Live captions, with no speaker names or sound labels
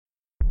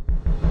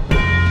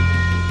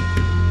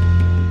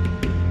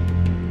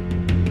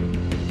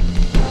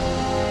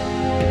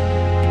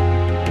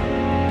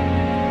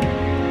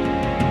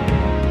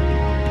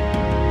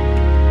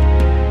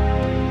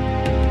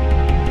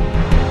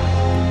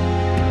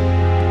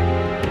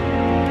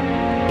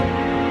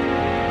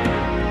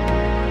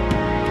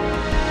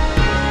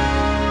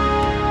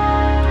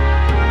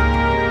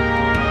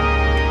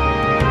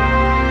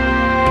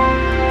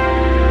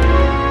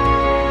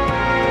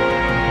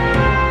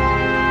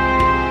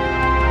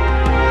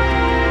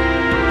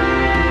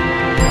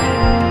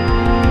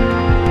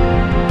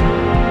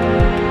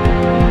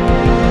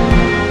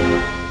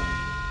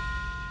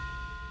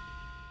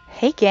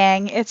Hey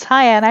gang, it's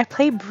Haya and I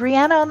play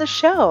Brianna on the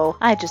show.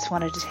 I just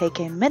wanted to take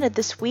a minute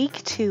this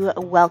week to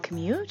welcome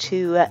you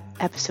to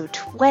episode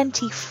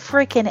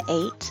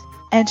 20-frickin-8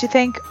 and to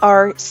thank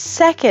our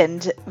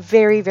second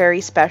very,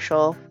 very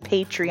special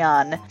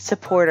Patreon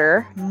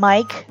supporter,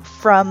 Mike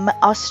from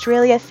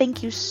Australia.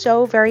 Thank you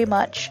so very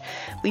much.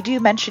 We do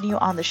mention you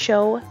on the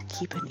show.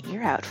 Keep an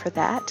ear out for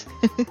that.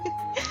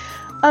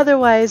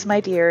 Otherwise, my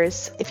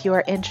dears, if you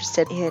are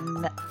interested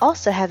in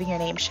also having your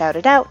name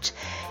shouted out,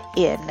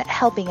 in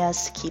helping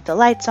us keep the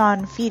lights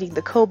on, feeding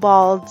the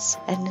kobolds,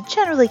 and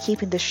generally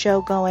keeping the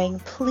show going,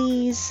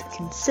 please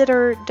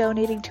consider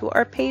donating to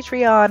our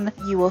Patreon.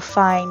 You will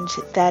find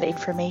that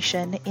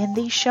information in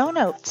the show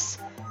notes.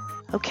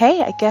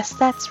 Okay, I guess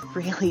that's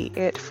really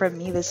it from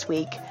me this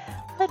week.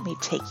 Let me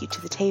take you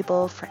to the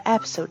table for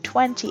episode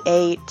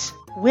 28,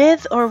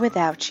 With or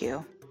Without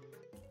You.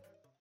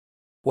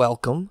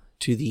 Welcome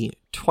to the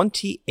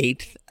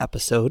 28th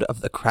episode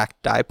of the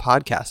Cracked Die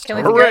podcast. Can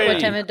we figure out what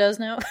Timid does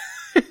now?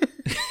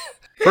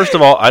 First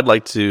of all, I'd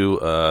like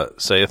to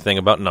say a thing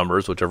about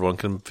numbers, which everyone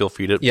can feel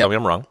free to tell me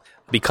I'm wrong.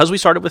 Because we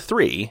started with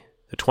 3,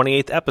 the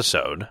 28th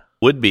episode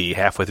would be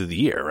halfway through the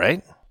year,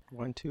 right?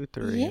 1, 2,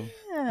 3.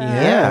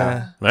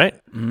 Yeah. Right?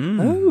 Oh,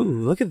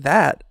 look at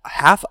that.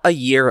 Half a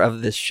year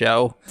of this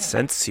show.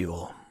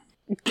 Sensual.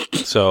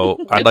 So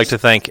I'd like to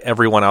thank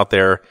everyone out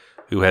there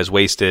who has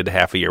wasted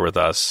half a year with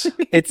us.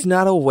 It's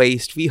not a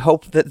waste. We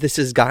hope that this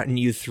has gotten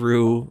you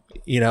through,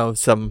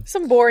 some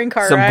boring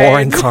car rides. Some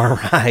boring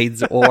car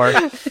rides or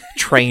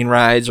train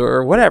rides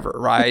or whatever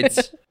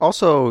rides.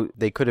 Also,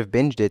 they could have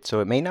binged it,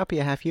 so it may not be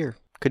a half year.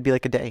 Could be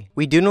like a day.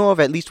 We do know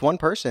of at least one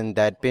person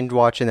that binge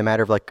watched in a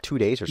matter of like 2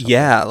 days or something.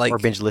 Yeah, or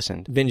binge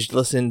listened. Binge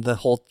listened the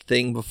whole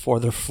thing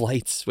before their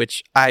flights,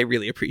 which I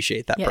really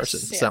appreciate that person.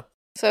 Yeah.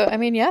 So,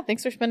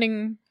 thanks for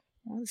spending...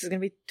 Well, this is going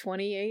to be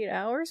 28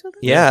 hours with us?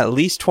 Yeah, at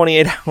least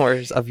 28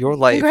 hours of your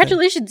life.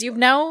 Congratulations. You've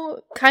now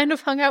kind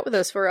of hung out with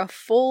us for a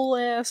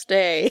full-ass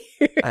day.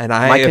 And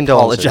I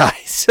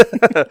apologize.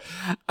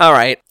 All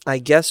right. I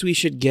guess we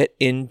should get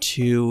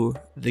into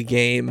the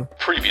game.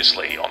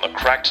 Previously on the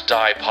Cracked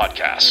Die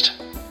podcast.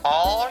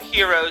 All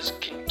heroes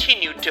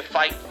continued to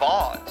fight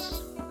Voz.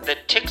 The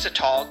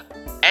Tixatog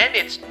and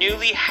its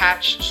newly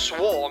hatched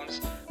swarms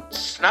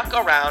snuck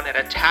around and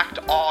attacked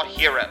all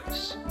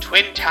heroes.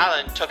 Twin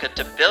Talon took a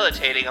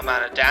debilitating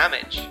amount of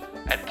damage,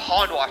 and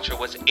Pondwatcher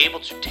was able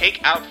to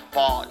take out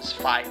Voz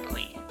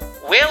finally.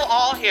 Will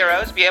all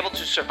heroes be able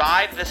to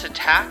survive this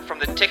attack from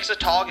the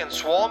Tixatog and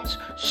swarms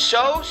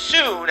so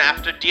soon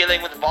after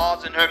dealing with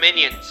Voz and her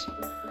minions?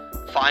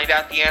 Find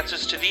out the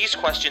answers to these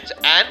questions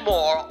and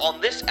more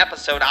on this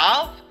episode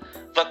of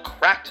the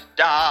Cracked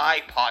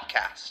Die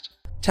podcast.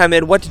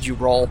 Timid, what did you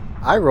roll?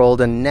 I rolled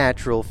a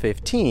natural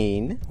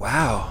 15.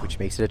 Wow. Which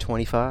makes it a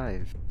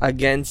 25.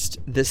 Against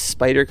this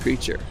spider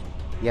creature.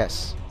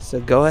 Yes. So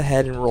go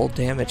ahead and roll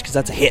damage, because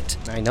that's a hit.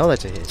 I know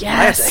that's a hit.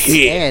 Yes! That's a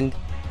hit! And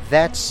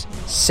that's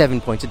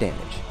 7 points of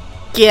damage.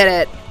 Get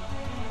it.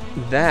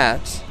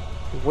 That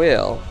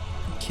will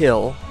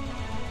kill.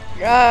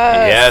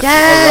 Yes. Yes!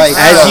 All right.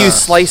 As you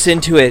slice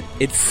into it,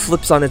 it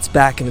flips on its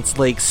back and its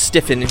legs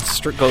stiffen and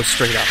goes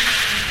straight up.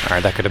 All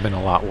right, that could have been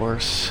a lot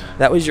worse.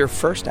 That was your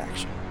first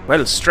action.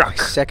 Well struck.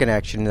 My second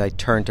action, I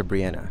turn to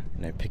Brianna,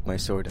 and I pick my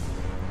sword up.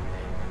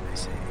 I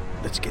say,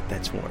 let's get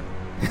that swarm.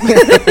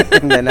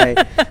 And then I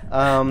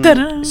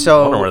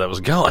wonder where that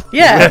was going.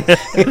 Yeah.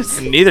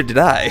 Neither did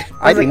I.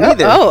 I didn't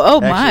either. Oh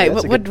my.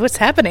 Actually, What's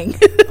happening?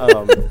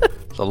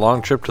 It's a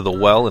long trip to the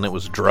well, and it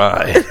was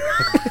dry.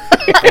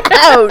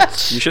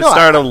 Ouch. You should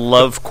start a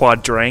love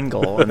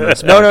quadrangle. In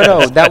this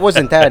No. That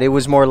wasn't that. It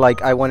was more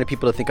like I wanted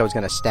people to think I was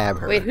going to stab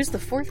her. Wait, who's the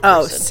fourth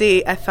Oh, person?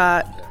 see, I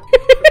thought...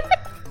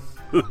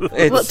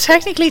 Well,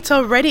 technically it's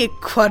already a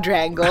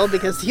quadrangle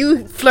because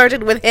you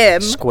flirted with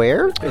him.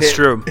 Square? It's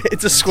true.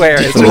 It's a square.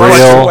 It's a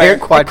real square.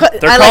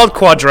 They're called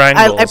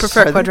quadrangles. I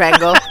prefer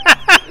quadrangle.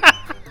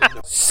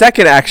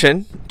 Second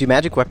action. Do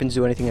magic weapons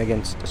do anything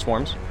against the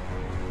swarms?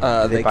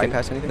 They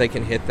bypass anything? They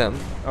can hit them.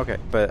 Okay,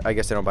 but I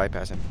guess they don't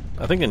bypass him.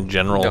 I think in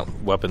general, No.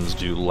 weapons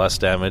do less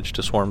damage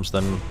to swarms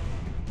than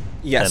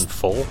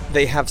full.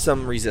 They have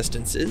some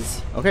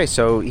resistances. Okay,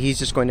 so he's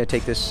just going to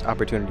take this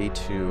opportunity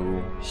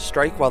to...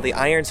 Strike while the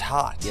iron's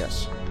hot.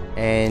 Yes.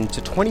 And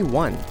to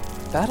 21.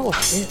 That'll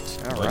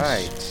hit. All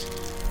right.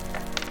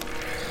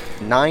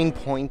 9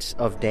 points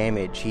of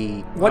damage.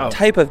 What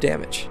type of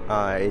damage?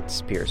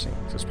 It's piercing,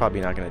 so it's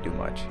probably not going to do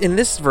much. In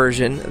this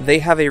version, they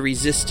have a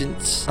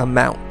resistance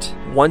amount.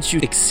 Once you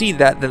exceed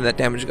that, then that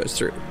damage goes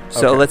through.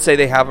 So Okay. let's say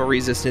they have a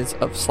resistance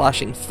of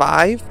slashing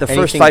 5. The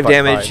first Anything 5 but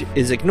damage 5.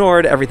 is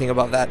ignored. Everything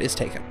above that is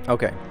taken.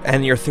 Okay.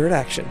 And your third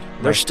action,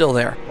 they're Right. still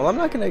there. Well, I'm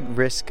not going to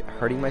risk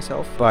hurting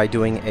myself by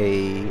doing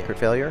a crit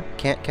failure.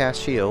 Can't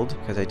cast shield,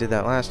 because I did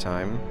that last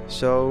time.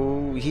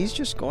 So he's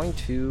just going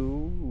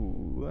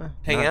to...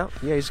 Hang out?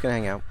 Yeah, he's going to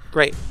hang out.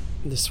 Great.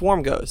 The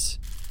swarm goes.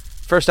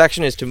 First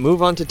action is to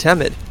move on to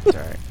Temid. All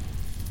right.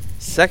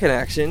 Second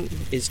action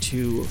is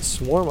to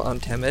swarm on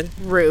Temid.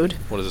 Rude.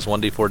 What is this,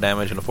 1d4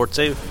 damage and a fort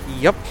save?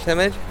 Yep.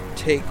 Temid,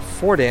 take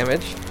 4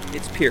 damage.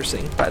 It's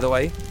piercing, by the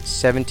way.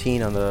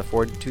 17 on the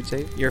fortitude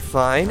save. You're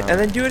fine. And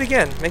then do it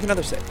again. Make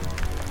another save.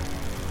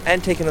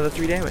 And take another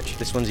 3 damage.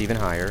 This one's even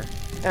higher.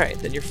 Alright,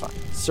 then you're fine.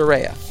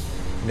 Soraya,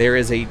 there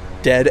is a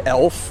dead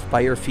elf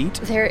by your feet.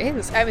 There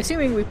is. I'm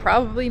assuming we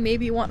probably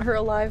maybe want her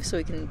alive so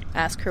we can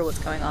ask her what's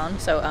going on.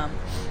 So,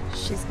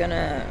 she's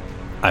gonna...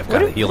 I've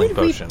got a healing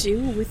potion. What did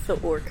we do with the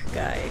orc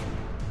guy?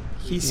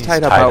 He's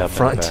tied up out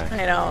front.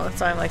 I know,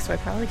 so I'm like, so I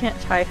probably can't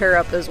tie her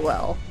up as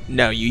well.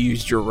 No, you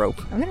used your rope.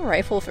 I'm gonna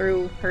rifle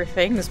through her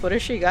things. What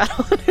has she got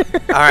on her?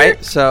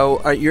 Alright,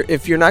 so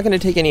if you're not going to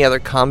take any other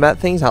combat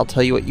things, I'll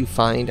tell you what you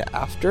find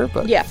after,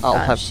 but yeah, I'll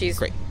have... she's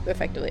great.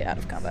 Effectively out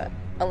of combat.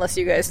 Unless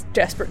you guys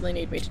desperately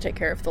need me to take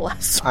care of the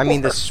last swarm. I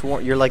mean, the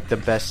swarm, you're like the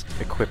best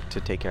equipped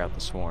to take care of the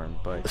swarm,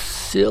 but...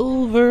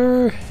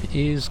 Silver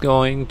is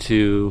going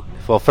to...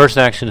 Well, first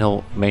action,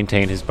 he'll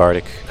maintain his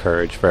bardic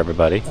courage for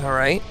everybody.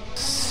 Alright.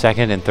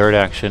 Second and third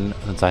action,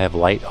 since I have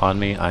light on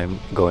me, I'm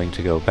going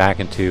to go back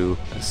into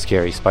a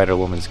scary Spider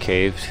Woman's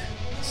cave,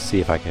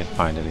 see if I can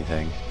find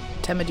anything.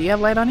 Temma, do you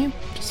have light on you?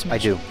 Just to make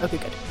I do. Okay,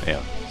 good.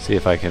 Yeah, see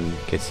if I can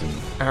get some...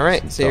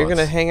 Alright, so you're going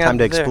to hang out Time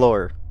to there.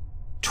 explore.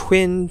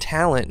 Twin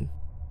Talon.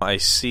 I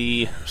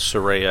see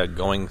Soraya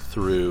going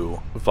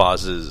through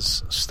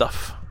Vaz's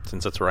stuff,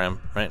 since that's where I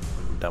am, right?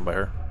 Down by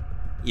her.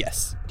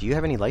 Yes. Do you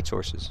have any light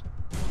sources?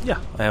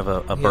 Yeah, I have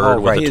a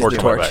bird with he a is torch the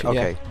on my torch, back.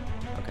 yeah. Okay.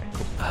 Okay,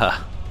 cool.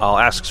 I'll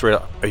ask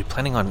Soraya, are you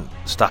planning on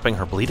stopping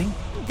her bleeding?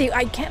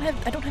 I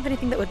don't have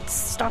anything that would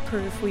stop her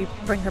if we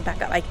bring her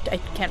back up. I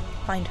can't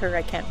find her.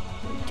 Do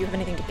you have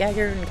anything to gag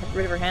her and get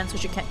rid of her hand so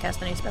she can't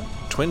cast any spell?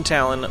 Twin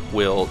Talon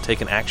will take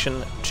an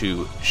action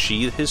to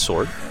sheathe his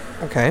sword.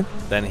 Okay.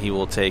 Then he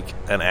will take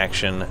an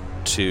action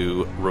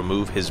to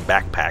remove his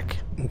backpack.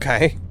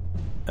 Okay.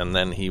 And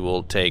then he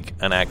will take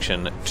an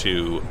action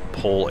to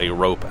pull a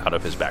rope out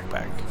of his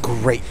backpack.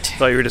 Great. I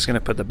thought you were just going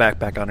to put the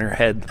backpack on her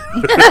head.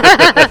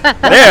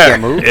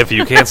 There! If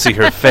you can't see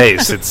her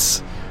face,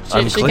 it's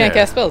unclear. She can't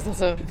cast spells.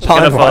 So She's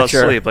going to fall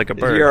Watcher, asleep like a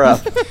bird. You're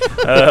up.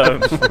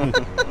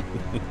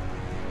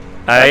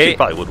 Actually,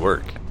 probably would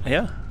work.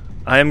 Yeah.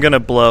 I am going to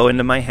blow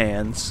into my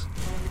hands,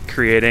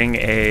 creating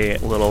a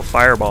little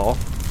fireball.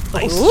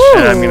 Nice.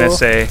 And I'm going to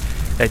say,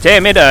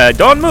 damn it,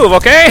 don't move,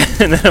 okay?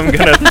 And then I'm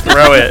going to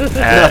throw it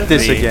at Not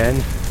this again.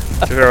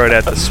 Throw it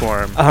at the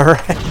swarm. All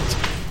right.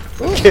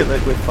 Kill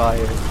it with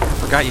fire.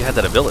 Forgot you had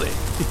that ability.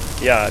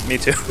 Yeah, me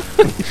too.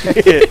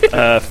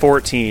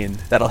 14.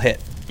 That'll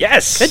hit.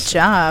 Yes! Good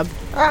job.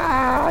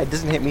 It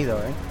doesn't hit me, though,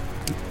 right?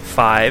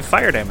 5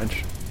 fire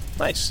damage.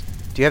 Nice.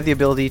 Do you have the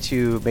ability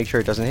to make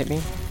sure it doesn't hit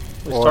me?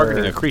 It's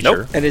targeting a creature.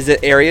 Nope. And is it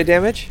area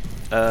damage?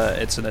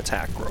 It's an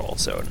attack roll,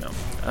 so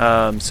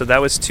no. So that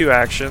was 2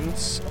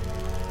 actions.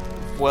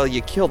 Well,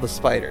 you kill the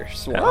spider.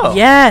 Oh.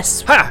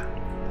 Yes. Ha!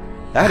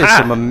 That is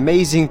some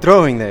amazing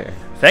throwing there.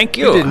 Thank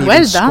You you. didn't Well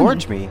even done.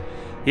 scorch me.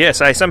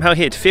 Yes, I somehow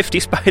hit 50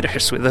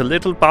 spiders with a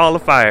little ball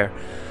of fire.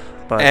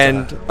 But,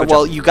 And,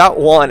 well, you got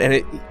one, and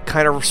it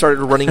kind of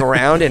started running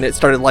around, and it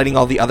started lighting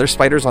all the other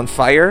spiders on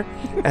fire.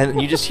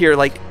 And you just hear,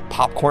 like,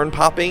 popcorn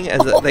popping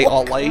as they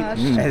all light.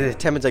 And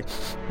Temmin's like,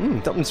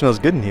 something smells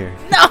good in here.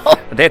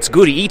 that's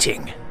good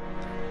eating.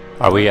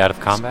 Are we out of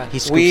combat? He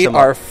scoops We them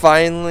are up.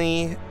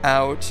 finally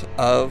out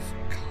of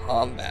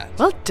combat.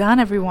 Well done,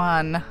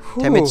 everyone.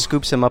 Temmin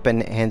scoops him up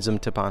and hands him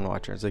to Pond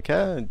Watcher. It's like,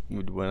 would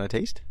you want to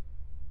taste?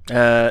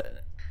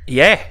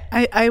 Yeah.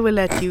 I will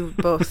let you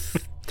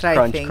both try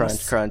Crunch, things.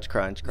 crunch, crunch,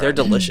 crunch, crunch. They're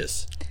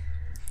delicious.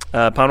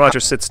 Pond Watcher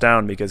sits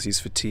down because he's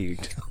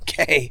fatigued.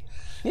 Okay.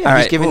 Yeah, All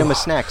he's right. giving him a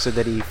snack so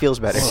that he feels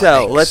better.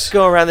 So let's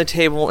go around the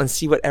table and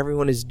see what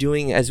everyone is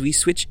doing as we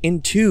switch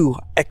into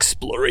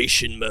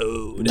exploration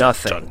mode.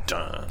 Nothing. Dun,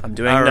 dun. I'm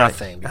doing All right.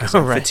 nothing because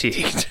All I'm right.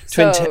 fatigued.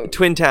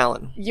 Twin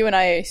Talon. You and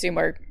I assume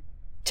are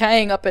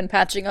tying up and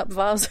patching up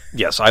Vaz.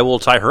 Yes, I will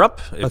tie her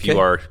up if Okay. you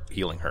are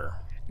healing her.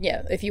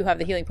 Yeah, if you have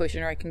the healing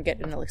potion, or I can get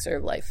an elixir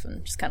of life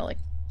and just kind of like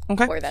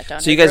pour that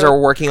down. So you guys are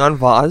working on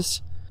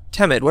Vaz.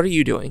 Temid, what are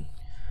you doing?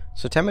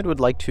 So Temid would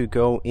like to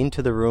go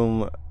into the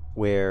room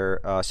where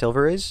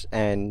Silver is,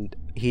 and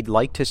he'd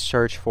like to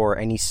search for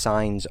any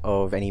signs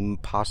of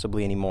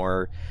possibly any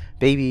more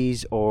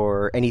babies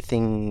or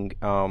anything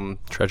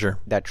Treasure.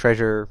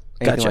 anything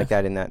Gotcha. like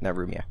that in that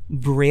room. Yeah.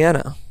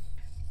 Brianna.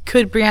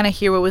 Could Brianna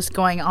hear what was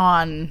going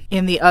on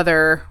in the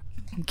other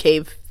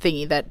cave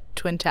thingy that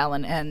Twin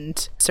Talon and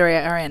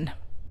Soraya are in?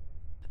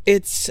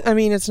 It's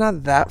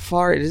not that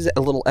far. It is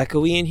a little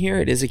echoey in here.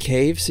 It is a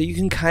cave, so you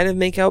can kind of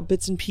make out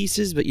bits and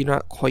pieces, but you're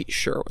not quite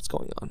sure what's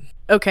going on.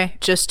 Okay,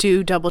 just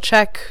to double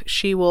check,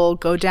 she will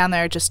go down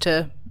there just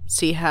to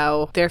see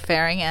how they're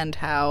faring and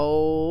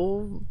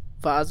how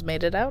Vaz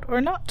made it out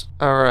or not.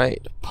 All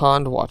right,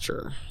 Pond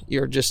Watcher.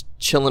 You're just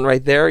chilling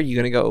right there. You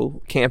gonna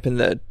go camp in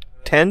the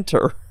tent,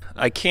 or?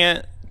 I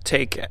can't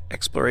take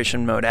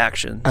exploration mode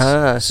actions,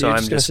 So so you're I'm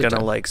just just gonna sit gonna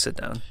down. like sit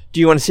down. Do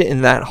you want to sit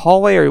in that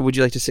hallway, or would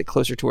you like to sit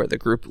closer to where the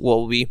group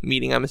will be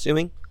meeting, I'm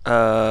assuming?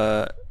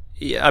 Yeah,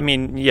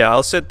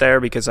 I'll sit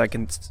there because I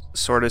can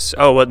sort of.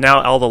 Oh, well,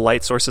 now all the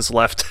light sources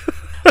left.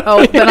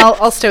 Oh, then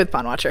I'll stay with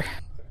Pond Watcher.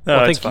 No,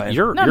 I it's think fine.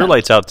 your No.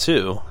 light's out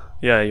too.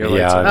 Yeah, your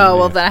Yeah. light's on. Oh,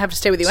 well, then I have to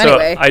stay with you So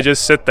anyway. I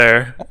just sit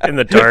there in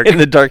the dark. In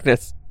the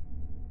darkness.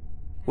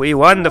 We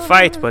won the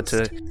fight, but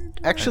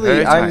Actually,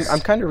 Very I'm nice. I'm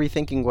kind of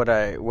rethinking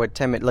what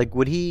Temet, like.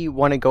 Would he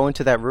want to go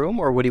into that room,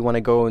 or would he want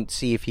to go and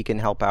see if he can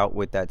help out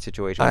with that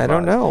situation? I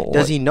don't know.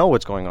 Does he know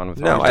what's going on with?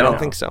 No, Vaz? I don't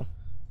think so.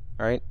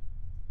 All right.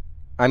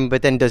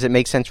 But then, does it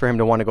make sense for him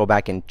to want to go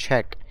back and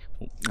check?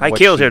 I what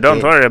killed she her. Don't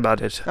did? worry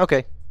about it.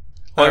 Okay.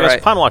 Well, I guess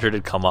Alright. Pond Watcher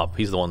did come up.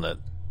 He's the one that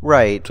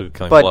Right. took a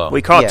killing But blow.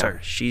 We caught Yeah. her.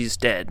 She's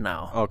dead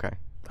now. Okay.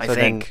 I So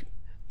think.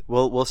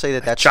 then we'll say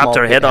that chopped small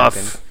her bit head off.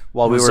 happened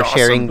while we It was were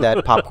sharing awesome.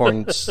 that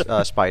popcorn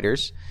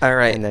spiders. All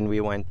right. And then we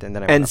went, and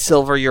then I went And up.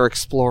 Silver, you're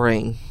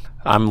exploring.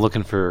 I'm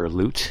looking for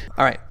loot.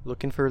 All right.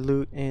 Looking for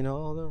loot in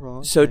all the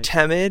wrong. So places.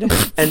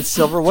 Temid and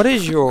Silver, what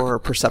is your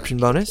perception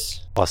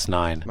bonus?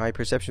 +9. My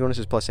perception bonus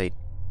is +8.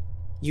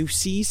 You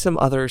see some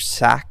other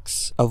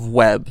sacks of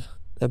web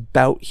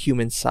about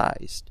human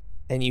sized.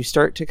 And you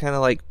start to kind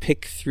of like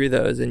pick through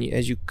those. And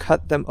as you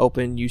cut them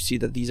open, you see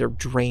that these are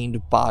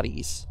drained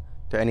bodies.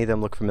 Do any of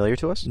them look familiar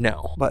to us?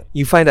 No. But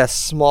you find a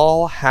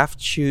small, half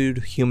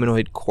chewed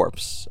humanoid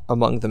corpse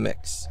among the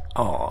mix.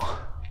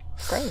 Oh.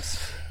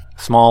 Gross.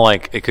 Small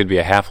like it could be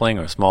a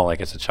halfling, or small like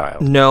it's a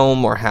child? No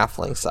more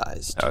halfling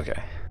sized.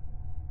 Okay.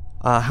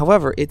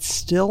 However, it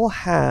still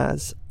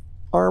has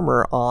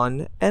armor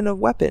on and a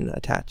weapon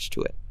attached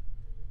to it.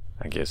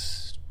 I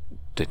guess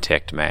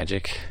detect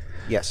magic.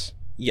 Yes.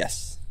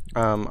 Yes.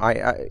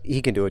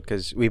 He can do it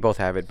because we both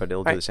have it, but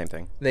it'll do the same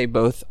thing. They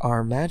both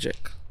are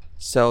magic.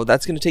 So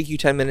that's going to take you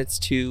 10 minutes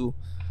to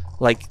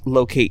like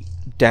locate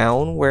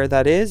down where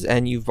that is,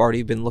 and you've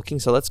already been looking.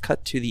 So let's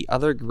cut to the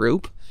other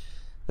group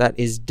that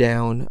is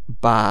down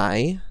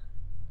by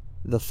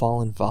the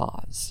fallen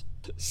vase.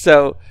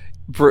 So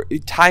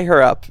tie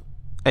her up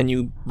and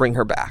you bring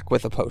her back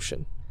with a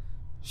potion.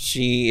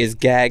 She is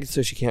gagged,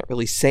 so she can't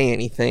really say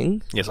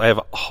anything. Yes, I have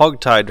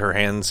hog-tied her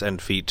hands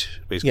and feet,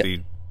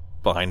 basically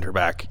behind her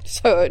back.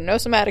 So no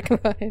somatic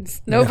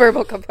components, no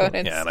verbal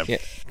components. Yeah, and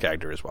I've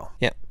gagged her as well.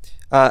 Yeah.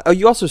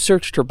 You also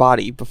searched her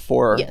body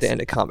before Yes. the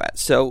end of combat.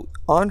 So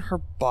on her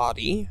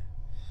body,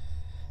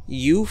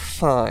 you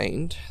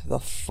find the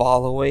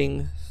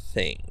following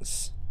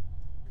things: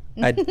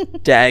 a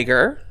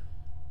dagger,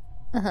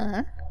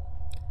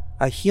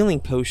 a healing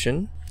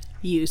potion,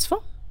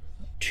 Useful.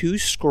 2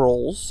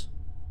 scrolls,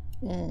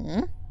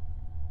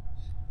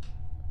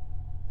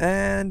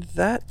 and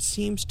that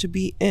seems to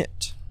be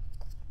it.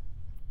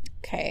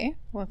 Okay.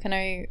 Well, can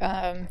I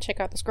check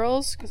out the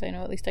scrolls? Because I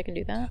know at least I can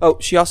do that. Oh,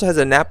 she also has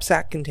a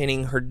knapsack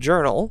containing her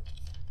journal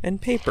and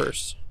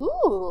papers.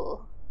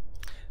 Ooh.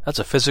 That's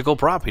a physical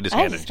prop he just I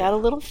handed just you. got a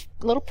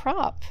little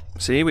prop.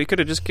 See, we could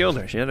have just killed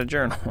her. She had a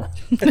journal.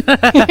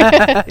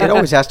 It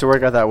always has to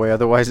work out that way,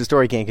 otherwise the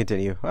story can't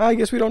continue. I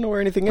guess we don't know where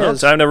anything Well,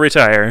 is. time to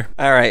retire.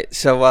 All right,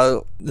 so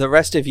while the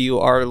rest of you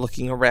are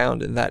looking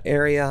around in that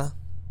area,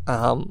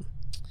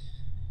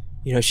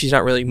 she's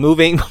not really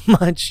moving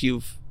much.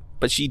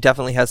 But she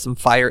definitely has some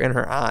fire in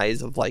her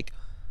eyes of like,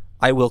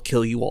 I will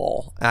kill you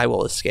all. I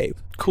will escape.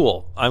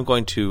 Cool. I'm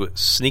going to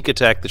sneak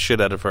attack the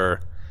shit out of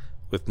her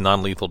with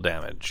non-lethal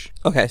damage.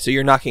 Okay, so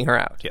you're knocking her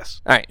out.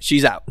 Yes. All right,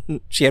 she's out.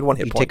 She had 1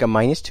 hit You point. take a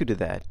 -2 to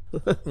that.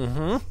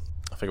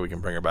 I think we can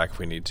bring her back if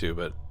we need to,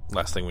 but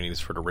last thing we need is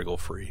for her to wriggle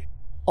free.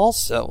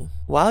 Also,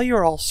 while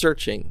you're all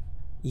searching,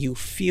 you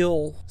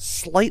feel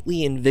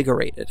slightly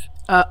invigorated.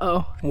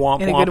 Uh-oh.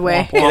 Womp, In a womp, good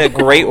way. womp, womp. In a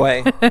great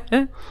way.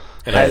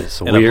 In That's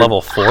a weird. level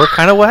 4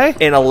 kind of way?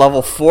 In a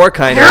level 4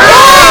 kind of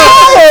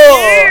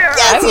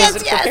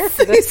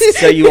Yes.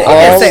 So you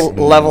all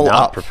level Not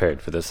up.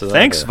 prepared for this.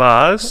 Thanks,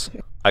 Vaz.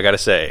 I gotta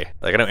say,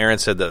 like I know Aaron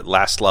said that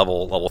last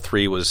level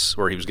 3 was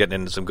where he was getting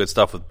into some good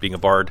stuff with being a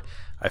bard.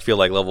 I feel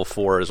like level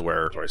 4 is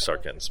where I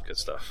start getting some good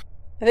stuff.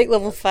 I think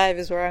level 5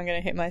 is where I'm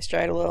going to hit my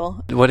stride a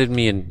little. What did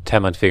me and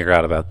Temad figure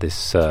out about this?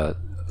 So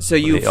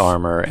you the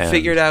armor and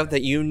figured out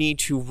that you need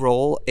to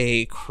roll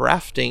a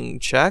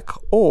crafting check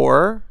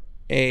or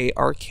a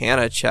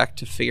arcana check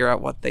to figure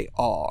out what they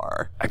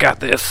are. I got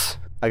this.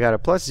 I got a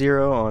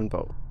 +0 on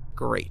both.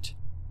 Great.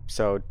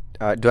 So,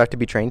 do I have to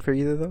be trained for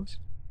either of those?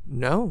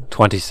 No.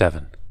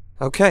 27.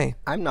 Okay.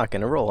 I'm not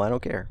going to roll. I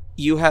don't care.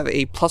 You have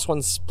a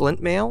 +1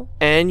 splint mail,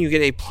 and you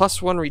get a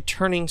 +1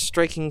 returning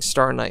striking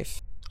star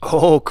knife.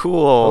 Oh,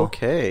 cool.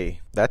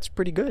 Okay. That's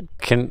pretty good.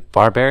 Can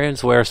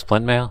barbarians wear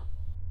splint mail?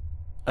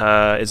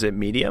 Is it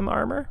medium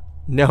armor?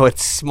 No,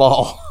 it's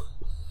small.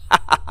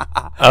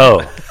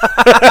 Oh,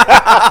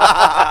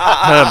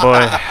 Oh,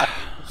 boy.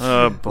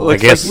 Oh, boy. I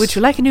guess. Would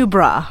you like a new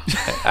bra?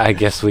 I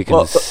guess we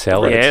can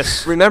sell it.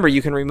 Yes. Remember,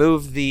 you can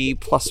remove the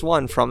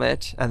 +1 from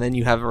it, and then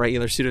you have a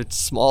regular suit of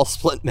small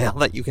splint mail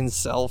that you can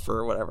sell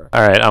for whatever.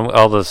 All right,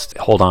 I'll just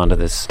hold on to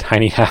this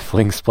tiny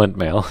halfling splint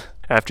mail.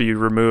 After you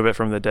remove it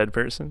from the dead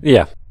person?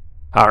 Yeah.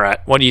 All right.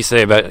 What do you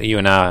say about you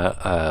and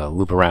I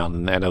loop around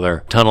in that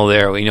other tunnel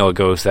there? We know it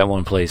goes to that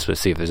one place, but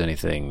see if there's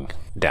anything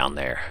down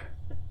there.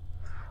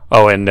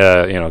 Oh, and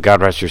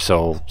God rest your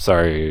soul.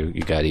 Sorry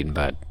you got eaten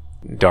by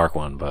Dark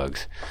One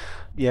bugs.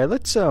 Yeah,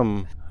 let's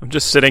I'm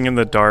just sitting in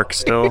the dark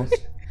still.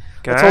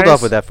 let's hold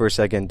off with that for a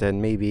second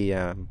and maybe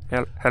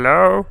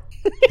Hello?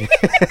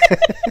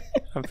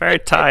 I'm very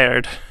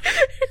tired.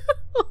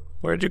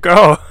 Where'd you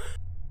go?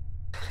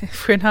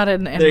 If we're not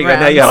in There you go,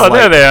 now rounds. you have Oh,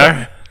 there they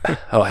are.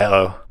 Oh,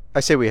 hello. I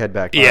say we head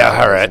back.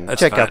 Yeah, all right, and that's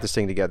check fine. out this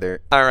thing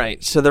together. All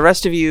right. So the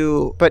rest of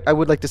you. But I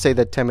would like to say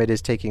that Temid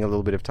is taking a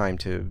little bit of time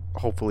to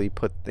hopefully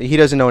put... He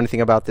doesn't know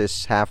anything about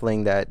this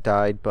halfling that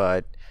died,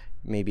 but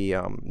maybe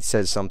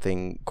says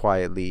something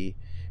quietly.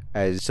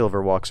 As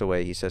Silver walks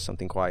away, he says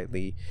something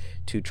quietly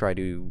to try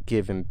to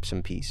give him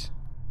some peace.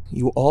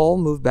 You all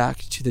move back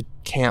to the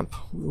camp,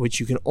 which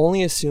you can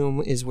only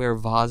assume is where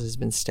Vaz has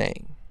been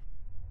staying.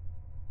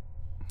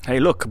 Hey,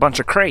 look, a bunch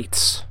of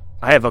crates.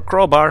 I have a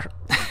crowbar.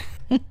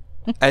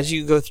 As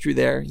you go through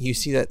there, you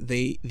see that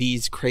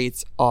these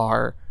crates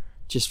are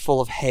just full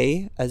of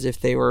hay, as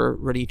if they were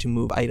ready to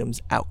move items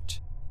out.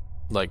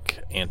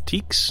 Like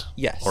antiques?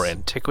 Yes. Or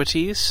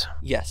antiquities?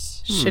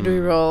 Yes. Should we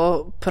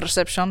roll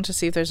perception to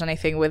see if there's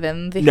anything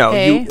within the No,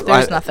 hay?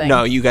 There's nothing.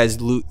 No, you guys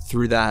loot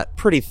through that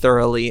pretty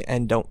thoroughly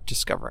and don't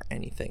discover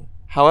anything.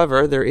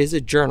 However, there is a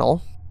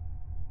journal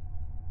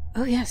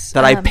Oh, yes.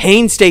 that I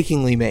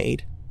painstakingly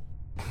made.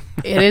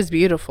 It is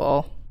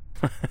beautiful.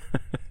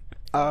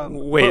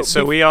 Wait,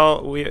 so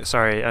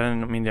sorry, I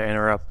didn't mean to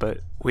interrupt,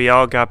 but we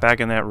all got back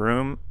in that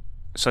room,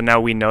 so now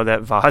we know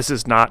that Vaz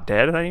is not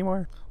dead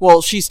anymore?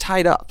 Well, she's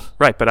tied up.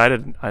 Right, but I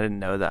didn't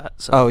know that.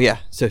 So Oh, yeah.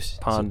 So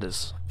Pond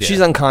is...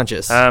 she's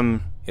unconscious. Yeah,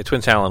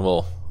 Twin Talon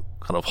will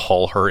kind of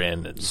haul her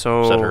in and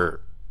So- set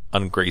her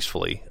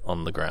ungracefully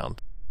on the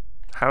ground.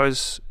 How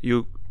is...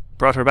 You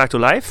brought her back to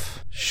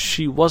life?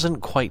 She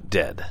wasn't quite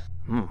dead.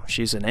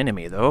 She's an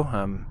enemy,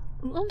 though.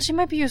 Well, she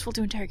might be useful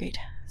to interrogate.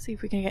 See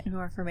if we can get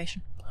more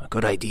information. A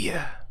good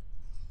idea.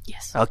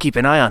 Yes. I'll keep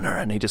an eye on her.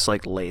 And he just,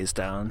 lays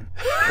down.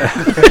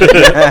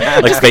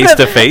 Like face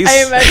to face?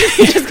 I imagine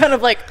he just kind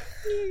of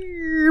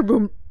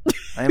boom.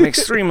 I am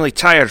extremely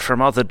tired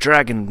from all the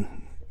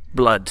dragon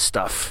blood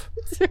stuff.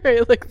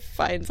 Sarah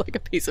finds a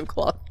piece of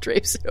cloth,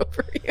 drapes it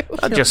over you.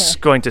 I'm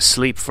just going to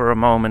sleep for a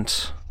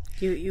moment.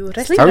 You Sleep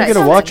rest. How are we nice.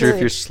 going to watch her if Good.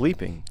 you're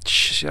sleeping?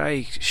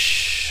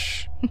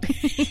 Shh.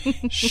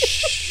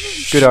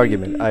 Good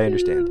argument. I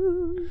understand.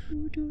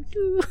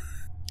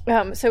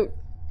 So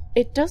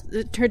it does.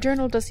 Her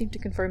journal does seem to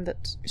confirm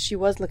that she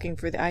was looking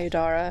for the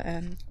Ayudara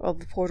and all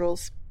the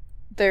portals.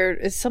 There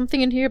is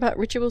something in here about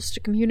rituals to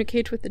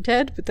communicate with the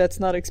dead, but that's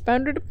not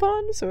expounded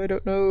upon. So I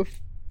don't know if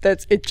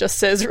that's. It just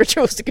says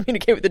rituals to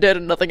communicate with the dead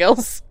and nothing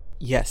else.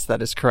 Yes,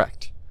 that is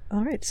correct.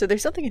 All right. So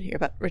there's something in here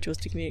about rituals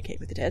to communicate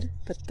with the dead,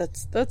 but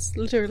that's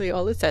literally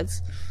all it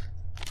says.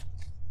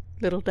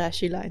 Little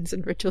dashy lines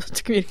and rituals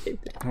to communicate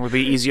with the dead. It would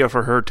be easier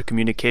for her to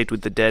communicate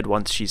with the dead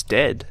once she's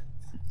dead.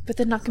 But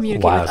then not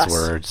communicate with Wise us.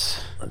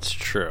 words. That's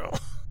true.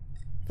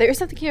 There is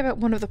something here about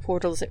one of the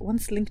portals. It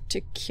once linked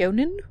to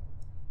Kyonin,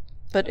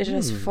 but it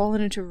has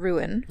fallen into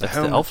ruin. That's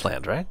the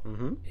Elfland, right?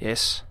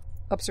 Yes.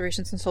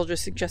 Observations and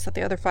soldiers suggest that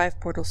the other 5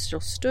 portals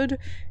still stood.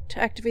 To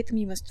activate them,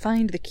 you must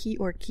find the key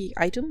or key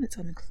item. It's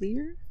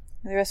unclear.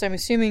 The rest, I'm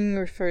assuming,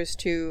 refers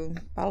to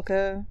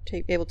Balka,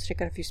 able to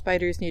take out a few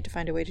spiders, need to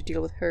find a way to deal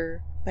with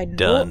her.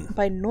 Done.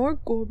 By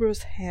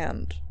Norgorber's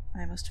hand,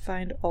 I must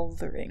find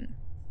Alvaring.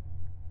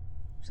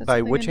 Is that By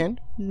something which in-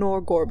 hand?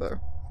 Norgorber.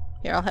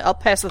 Here, I'll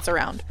pass this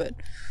around, but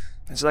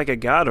It's like a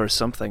god or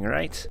something,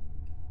 right?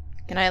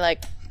 can I,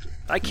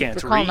 I can't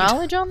recall read.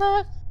 knowledge on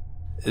that?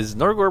 Is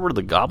Norgorber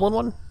the goblin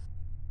one?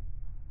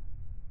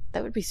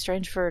 That would be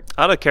strange for...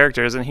 Out of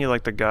character, isn't he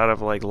the god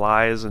of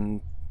lies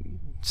and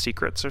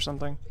secrets or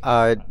something?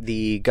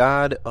 The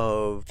god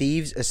of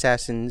thieves,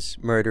 assassins,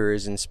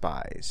 murderers, and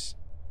spies.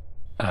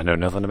 I know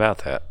nothing about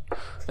that.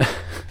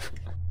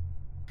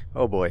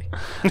 Oh boy.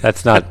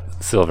 That's not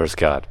Silver's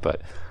god,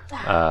 but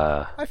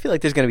I feel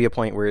like there's going to be a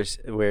point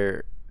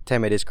where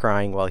Temid is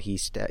crying while he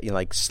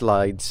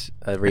slides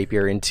a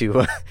rapier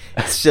into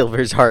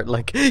Silver's heart,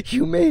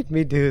 you made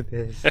me do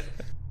this.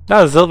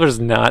 no, Silver's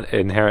not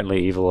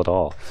inherently evil at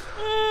all.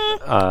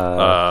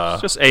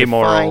 It's just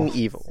amoral. Fine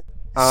evil.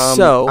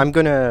 So- I'm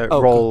going to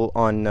Oh, roll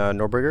on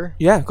Norberger.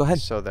 Yeah, go ahead.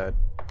 So that...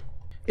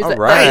 Is All that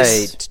right,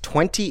 nice?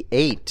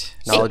 28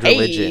 knowledge Hey.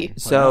 religion.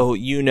 So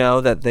you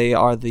know that they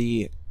are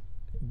the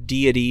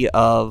deity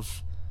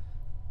of...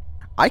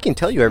 I can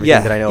tell you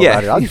everything that I know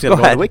about it. I'm just go going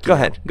to go to ahead. the wiki. Go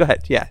ahead. Go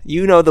ahead. Yeah,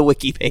 you know the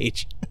wiki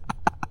page.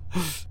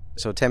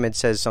 So Temid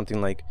says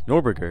something like,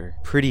 Norberger,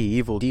 pretty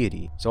evil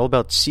deity. It's all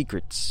about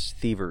secrets,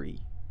 thievery,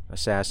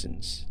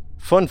 assassins.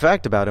 Fun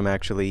fact about him,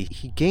 actually,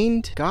 he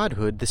gained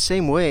godhood the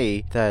same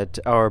way that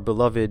our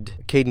beloved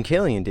Caden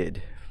Kalian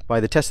did, by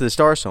the test of the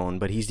Star Zone,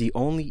 but he's the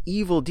only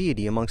evil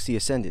deity amongst the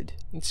Ascended.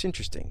 It's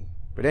interesting.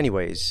 But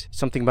anyways,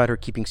 something about her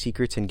keeping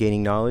secrets and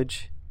gaining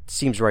knowledge, it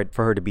seems right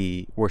for her to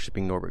be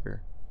worshipping Norberger.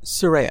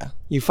 Soraya,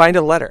 you find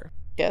a letter.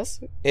 Yes?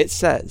 It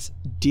says,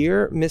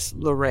 Dear Miss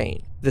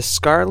Lorraine, the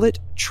Scarlet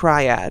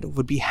Triad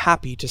would be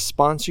happy to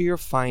sponsor your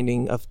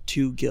finding of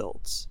 2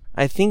 guilds.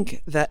 I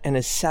think that an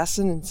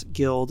assassin's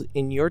guild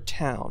in your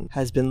town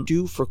has been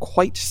due for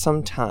quite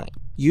some time.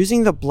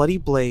 Using the bloody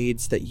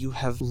blades that you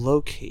have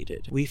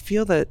located, we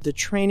feel that the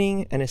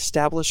training and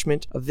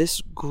establishment of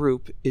this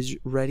group is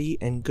ready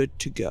and good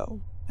to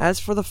go. As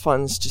for the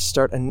funds to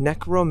start a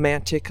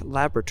necromantic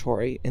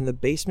laboratory in the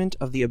basement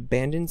of the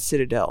abandoned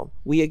citadel,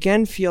 we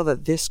again feel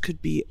that this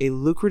could be a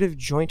lucrative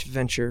joint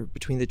venture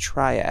between the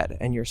Triad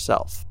and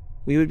yourself.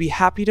 We would be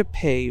happy to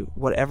pay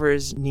whatever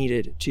is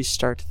needed to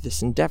start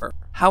this endeavor.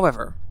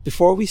 However,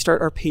 before we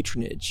start our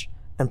patronage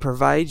and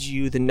provide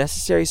you the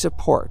necessary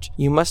support,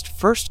 you must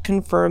first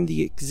confirm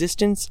the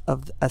existence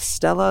of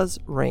Estella's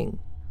ring.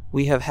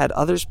 We have had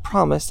others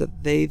promise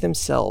that they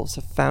themselves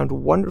have found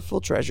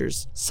wonderful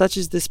treasures such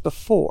as this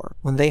before,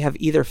 when they have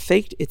either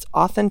faked its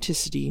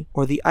authenticity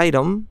or the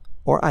item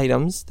or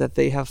items that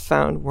they have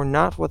found were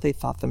not what they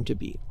thought them to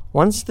be.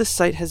 Once the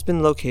site has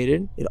been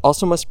located, it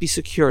also must be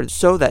secured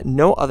so that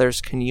no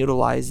others can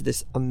utilize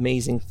this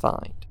amazing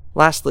find.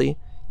 Lastly,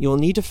 you will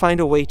need to find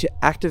a way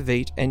to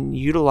activate and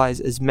utilize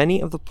as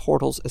many of the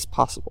portals as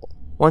possible.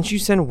 Once you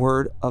send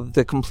word of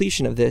the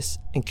completion of this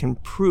and can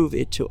prove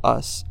it to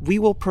us, we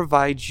will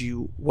provide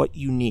you what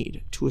you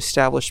need to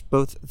establish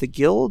both the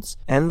guilds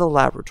and the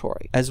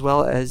laboratory, as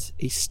well as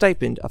a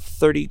stipend of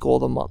 30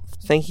 gold a month.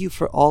 Thank you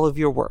for all of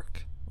your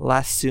work.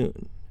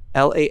 Laslun.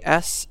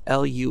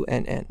 Laslunn.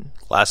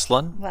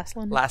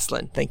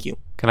 Laslun, thank you.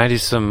 Can I do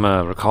some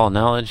recall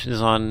knowledge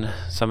on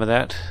some of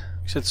that?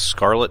 You said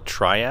Scarlet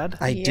Triad?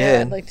 I Yeah,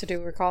 did. I'd like to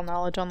do recall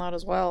knowledge on that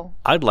as well.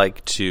 I'd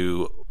like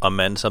to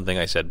amend something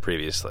I said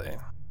previously.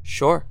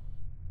 Sure.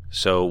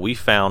 So we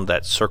found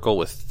that circle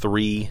with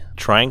 3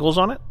 triangles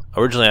on it.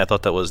 Originally, I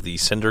thought that was the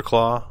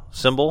Cinderclaw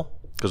symbol,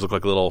 because it looked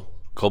like a little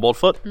kobold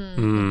foot.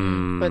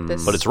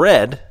 But it's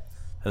red,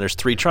 and there's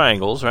 3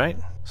 triangles, right?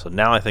 So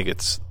now I think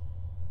it's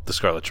the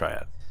Scarlet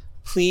Triad.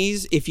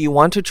 Please, if you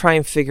want to try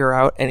and figure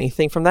out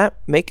anything from that,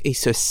 make a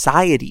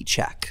society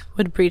check.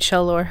 Would breach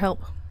shell lore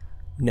help?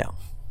 No,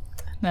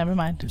 Never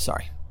mind. I'm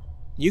sorry.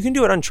 You can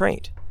do it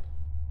untrained.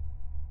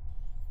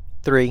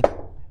 3.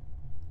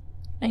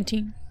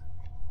 19.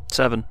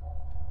 7.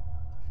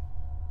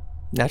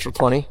 Natural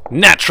 20.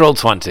 Natural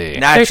 20.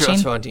 Natural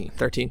 13. 20.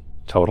 13.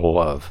 Total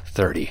of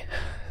 30.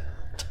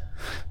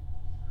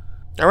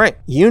 All right.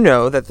 You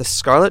know that the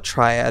Scarlet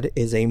Triad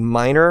is a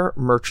minor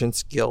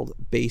merchants guild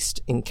based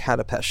in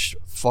Katapesh,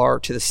 far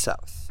to the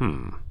south.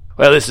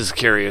 Well, this is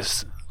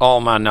curious. All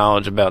my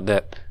knowledge about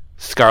that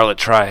Scarlet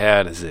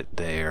Triad is that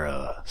they're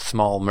a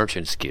small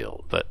merchants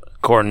guild. But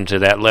according to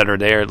that letter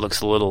there, it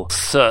looks a little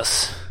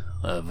sus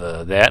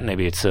of that.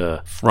 Maybe it's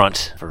a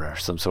front for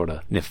some sort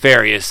of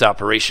nefarious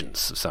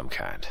operations of some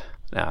kind.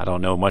 Now, I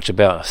don't know much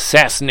about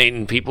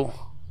assassinating people.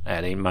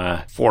 That ain't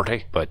my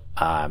forte. But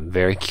I'm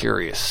very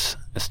curious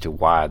as to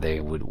why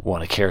they would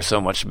want to care so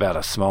much about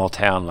a small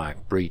town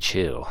like Breach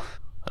Hill.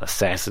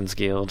 Assassin's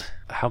Guild.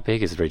 How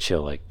big is Breach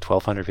Hill? Like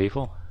 1,200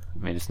 people?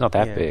 I mean, it's not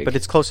that big. But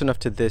it's close enough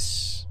to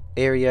this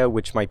area,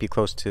 which might be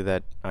close to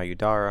that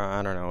Ayudara.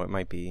 I don't know. It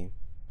might be.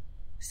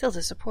 Still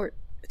to support.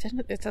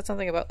 It said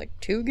something about like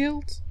 2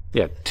 guilds?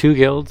 Yeah, 2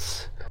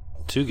 guilds.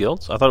 2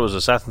 guilds? I thought it was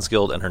Assassin's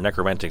Guild and her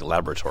necromantic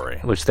laboratory.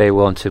 Which they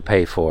willing to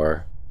pay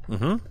for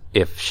Mm-hmm.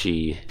 if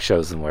she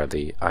shows them where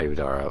the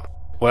Ayudara.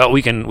 Well,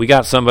 we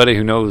got somebody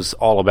who knows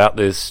all about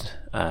this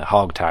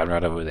hogtied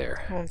right over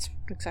there. Well, that's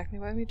exactly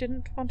why we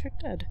didn't want her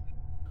dead.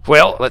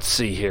 Well, let's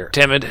see here.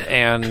 Timid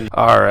and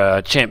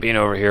our champion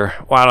over here,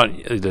 why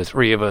don't the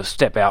 3 of us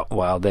step out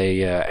while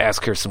they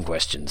ask her some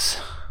questions?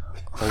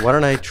 Well, why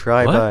don't I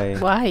try by?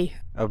 Why?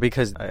 Oh,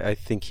 because I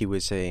think he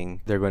was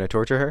saying they're going to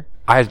torture her.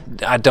 I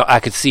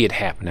could see it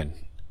happening,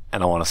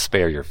 and I want to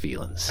spare your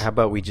feelings. How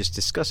about we just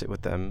discuss it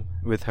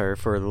with her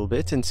for a little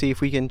bit and see if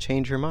we can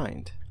change her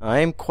mind? I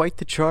am quite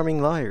the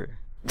charming liar.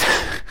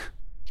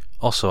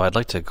 Also, I'd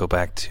like to go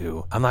back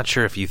to, I'm not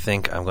sure if you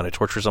think I'm going to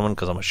torture someone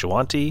because I'm a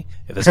Shawanti,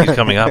 if this keeps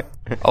coming up.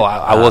 Oh,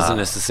 I wasn't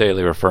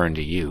necessarily referring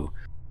to you.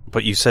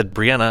 But you said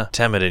Brianna,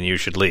 Temid, and you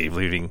should leave,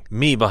 leaving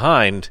me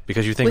behind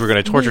because you think we're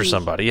going to torture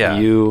somebody. Yeah.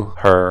 You,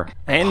 her,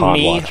 And Hog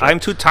me. Watcher.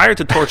 I'm too tired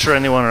to torture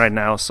anyone right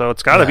now, so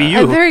it's gotta be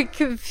I'm you. very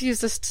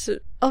confused as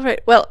to... Alright,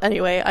 well,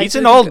 anyway... He's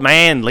an old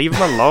man. Leave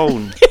him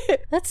alone.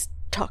 Let's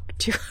talk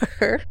to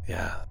her.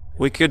 Yeah.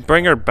 We could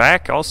bring her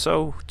back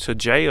also to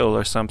jail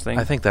or something.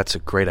 I think that's a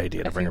great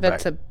idea to I bring think her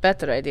that's back. a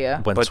better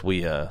idea. Once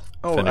we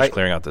finish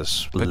clearing out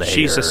this But layer.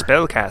 she's a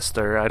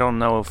spellcaster. I don't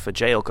know if a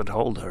jail could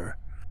hold her.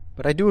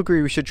 But I do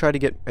agree we should try to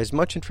get as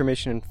much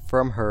information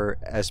from her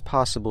as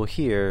possible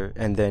here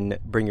and then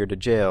bring her to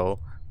jail,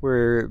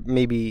 where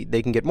maybe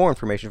they can get more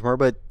information from her,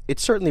 but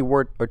it's certainly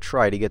worth a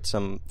try to get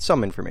some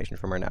information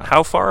from her now.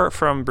 How far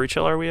from Breach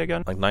Hill are we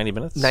again? Like 90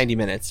 minutes? 90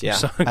 minutes, yeah.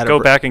 So At a go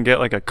br- back and get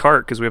like a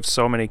cart because we have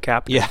so many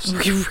captives. Yes.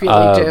 We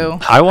really do.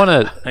 I want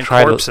to And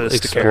try to corpses to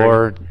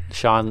explore,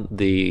 Sean,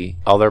 the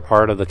other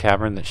part of the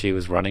cavern that she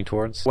was running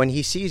towards. When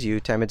he sees you,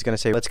 Tamid's going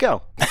to say, let's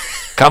go.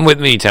 Come with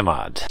me,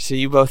 Temad. So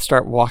you both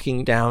start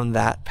walking down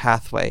that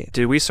pathway.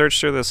 Did we search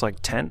through this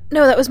like tent?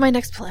 No, that was my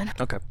next plan.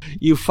 Okay.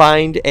 You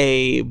find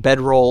a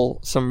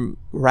bedroll, some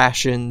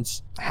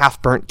rations,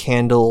 half-burnt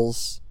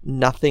candles,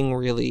 nothing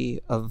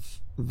really of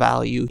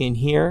value in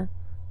here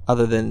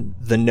other than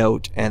the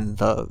note and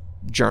the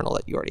journal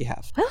that you already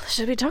have. Well,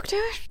 should we talk to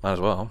her? Might as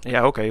well.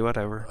 Yeah, okay,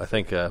 whatever. I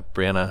think,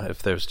 Brianna,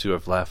 if there's two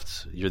have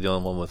left, you're the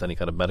only one with any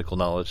kind of medical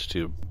knowledge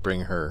to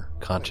bring her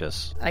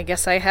conscious. I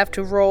guess I have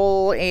to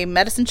roll a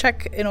medicine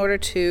check in order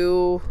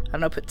to, I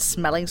don't know, put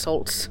smelling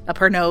salts up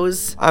her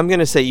nose. I'm going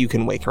to say you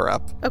can wake her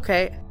up.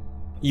 Okay.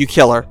 You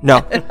kill her.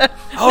 No.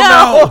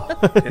 Oh,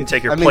 no! And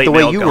take your I mean, plate the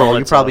way mail you gun, roll, you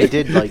that's probably all.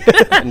 did like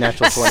a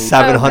natural 20.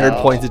 700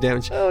 points of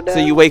damage. Oh, no. So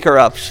you wake her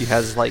up. She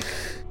has like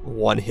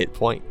 1 hit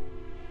point.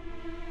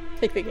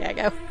 Take the gag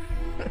out.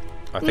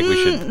 I think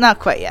we should... Not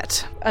quite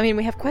yet. I mean,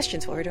 we have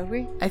questions for her, don't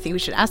we? I think we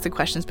should ask the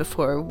questions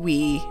before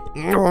we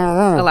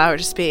allow her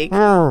to speak.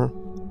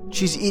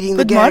 She's eating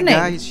the Good gag, morning.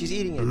 guys. She's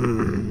eating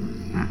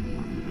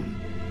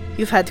it.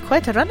 You've had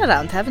quite a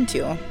runaround, haven't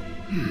you?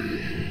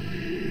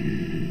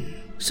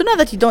 So now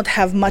that you don't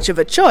have much of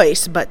a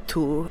choice but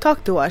to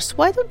talk to us,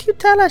 why don't you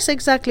tell us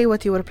exactly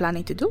what you were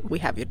planning to do? We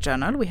have your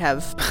journal, we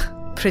have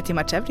pretty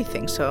much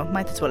everything, so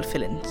might as well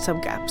fill in some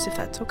gaps if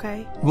that's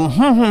okay.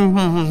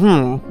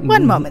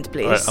 One moment,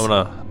 please. All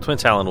right, Twin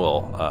Talon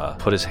will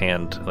put his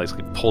hand, like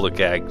pull the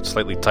gag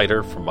slightly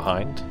tighter from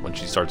behind when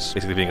she starts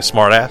basically being a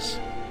smartass.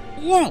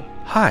 Yeah.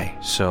 Hi,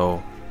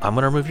 so I'm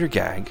going to remove your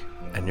gag,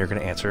 and you're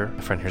going to answer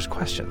a friend here's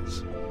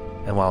questions.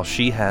 And while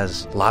she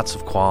has lots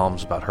of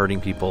qualms about hurting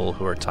people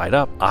who are tied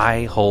up,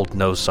 I hold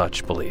no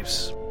such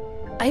beliefs.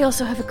 I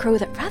also have a crow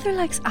that rather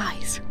likes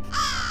eyes.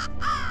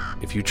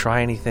 If you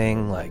try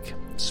anything like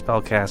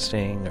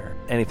spellcasting or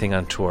anything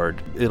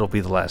untoward, it'll be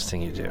the last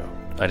thing you do.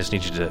 I just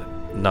need you to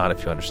nod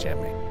if you understand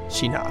me.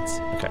 She nods.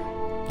 Okay.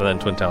 And then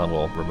Twin Talon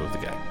will remove the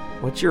gag.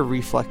 What's your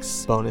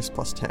reflex bonus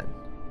plus 10?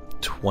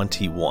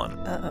 21.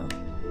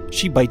 Uh-oh.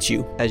 She bites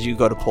you as you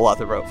go to pull out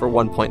the rope for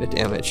 1 point of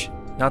damage.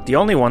 Not the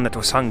only one that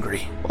was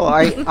hungry. Well,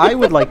 I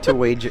would like to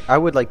wager. I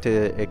would like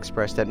to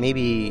express that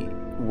maybe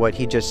what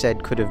he just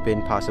said could have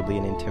been possibly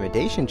an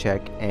intimidation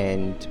check,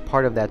 and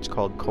part of that's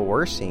called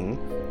coercing,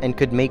 and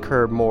could make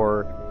her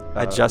more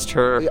adjust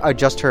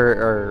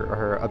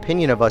her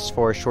opinion of us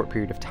for a short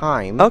period of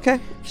time. Okay,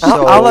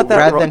 So I'll let that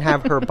rather roll. than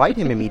have her bite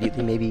him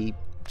immediately, maybe.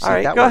 See All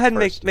right, that go work ahead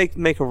and first.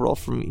 make a roll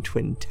for me,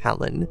 Twin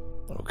Talon.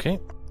 Okay.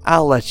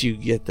 I'll let you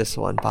get this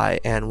one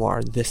by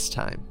Anwar this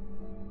time.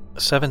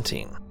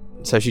 17.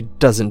 So she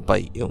doesn't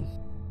bite you.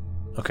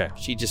 Okay.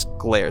 She just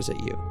glares at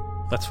you.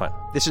 That's fine.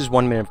 This is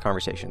 1 minute of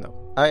conversation, though.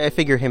 I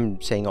figure him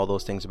saying all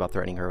those things about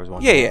threatening her was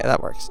one. Yeah,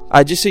 that works.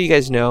 Just so you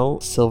guys know,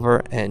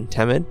 Silver and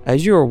Temid,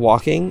 as you are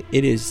walking,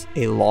 it is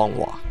a long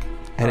walk.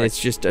 And it's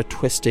just a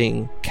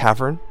twisting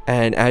cavern.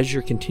 And as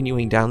you're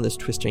continuing down this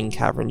twisting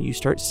cavern, you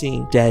start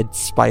seeing dead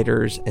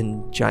spiders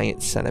and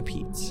giant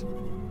centipedes.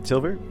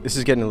 Silver, this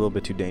is getting a little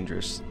bit too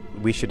dangerous.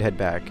 We should head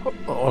back.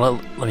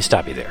 Well, let me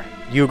stop you there.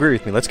 You agree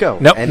with me? Let's go.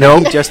 Nope. And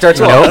then he just starts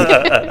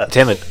walking.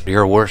 Timid,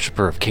 you're a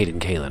worshipper of Caden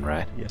Kalen,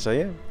 right? Yes, I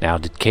am. Now,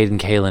 did Caden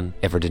Kalen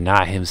ever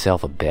deny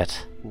himself a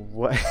bet?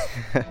 What?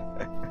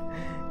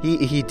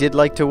 He did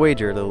like to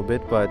wager a little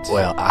bit, but...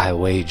 Well, I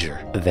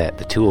wager that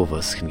the two of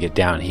us can get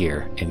down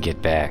here and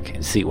get back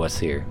and see what's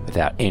here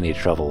without any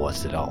trouble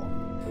what's at all.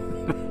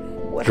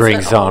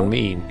 Drinks on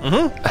me.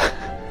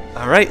 Mm-hmm.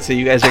 All right, so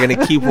you guys are going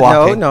to keep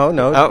walking. No. Oh,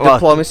 well.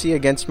 Diplomacy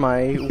against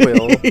my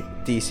will,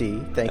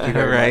 DC. Thank you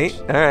very much.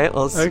 All right.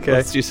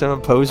 Let's do some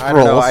opposed I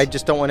rolls. don't know. I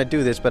just don't want to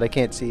do this, but I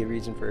can't see a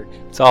reason for...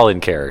 It's all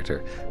in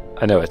character.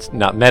 I know it's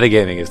not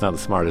metagaming is not the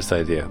smartest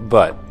idea,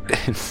 but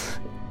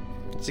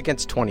It's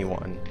against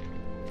 21.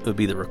 It would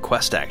be the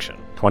request action.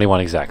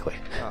 21 exactly.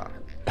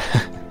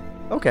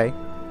 Okay.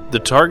 The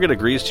target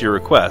agrees to your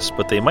request,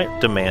 but they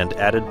might demand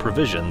added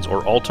provisions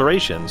or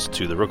alterations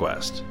to the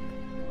request.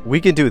 We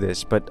can do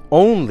this, but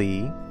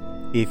only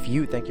if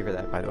you... Thank you for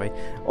that, by the way.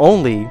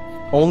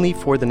 Only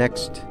for the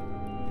next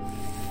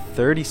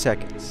 30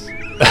 seconds.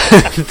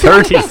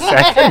 30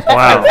 seconds?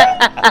 Wow.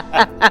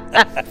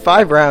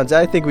 5 rounds.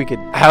 I think we could...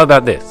 How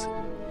about this?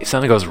 If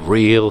something goes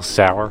real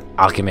sour,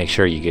 I can make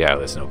sure you get out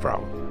of this, no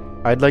problem.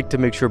 I'd like to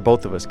make sure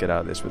both of us get out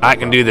of this. I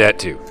can do that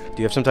too. Do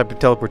you have some type of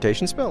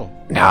teleportation spell?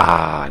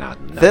 Nah, not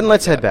Then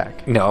let's head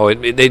back. No,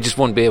 they just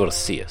won't be able to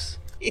see us.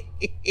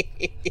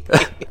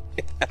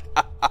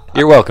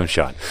 You're welcome,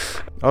 Sean.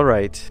 All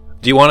right.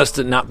 Do you want us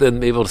to not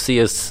be able to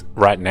see us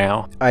right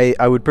now?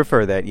 I would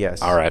prefer that,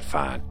 yes. All right,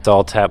 fine. So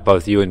I'll tap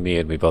both you and me,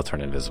 and we both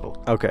turn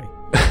invisible. Okay.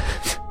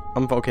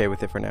 I'm okay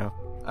with it for now.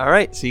 All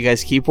right, so you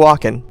guys keep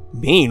walking.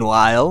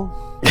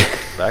 Meanwhile,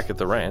 Back at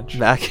the ranch.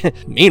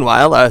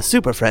 Meanwhile, our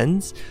super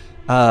friends,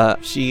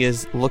 she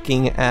is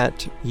looking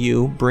at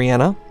you,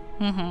 Brianna.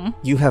 Mm-hmm.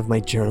 You have my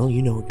journal.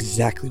 You know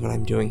exactly what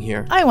I'm doing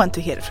here. I want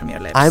to hear it from your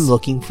lips. I'm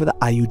looking for the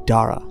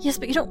Ayudara. Yes,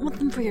 but you don't want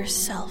them for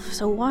yourself.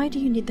 So why do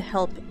you need the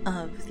help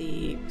of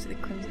the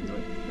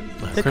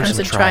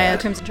Crimson Triad.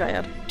 Crimson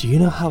Triad. Do you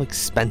know how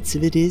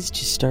expensive it is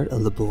to start a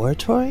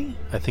laboratory?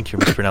 I think you're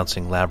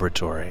mispronouncing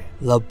laboratory.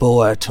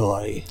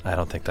 Laboratory. I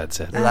don't think that's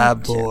it.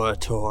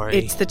 Laboratory.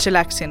 It's the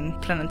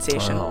Chilaxian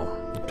pronunciation. Oh,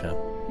 okay.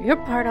 You're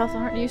part elf,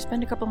 aren't you?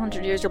 Spend a couple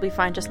hundred years, you'll be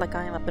fine just like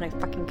I am up in a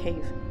fucking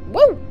cave.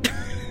 Woo!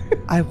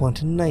 I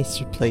want a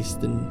nicer place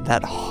than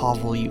that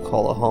hovel you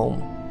call a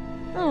home.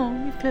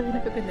 Oh, You've clearly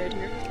never been there,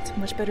 dear. It's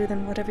much better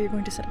than whatever you're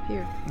going to set up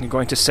here. You're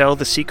going to sell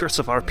the secrets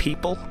of our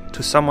people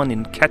to someone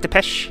in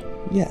Katapesh?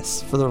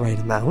 Yes, for the right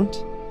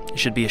amount. You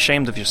should be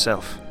ashamed of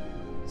yourself.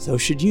 So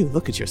should you.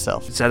 Look at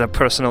yourself. Is that a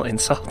personal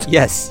insult?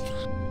 Yes.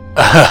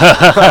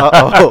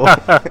 Uh-oh.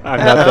 I'm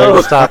not going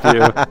to stop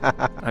you.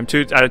 I'm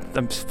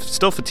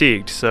still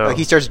fatigued, so...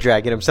 He starts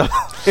dragging himself.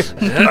 It's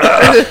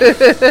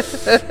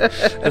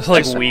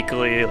like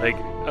weekly, like...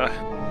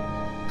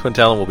 Twin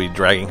Talon will be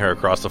dragging her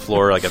across the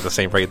floor, like at the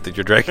same rate that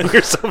you're dragging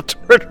yourself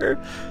toward her.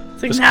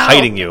 Just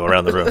hiding you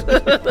around the room.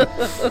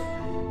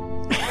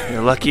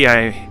 You're lucky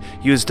I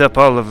used up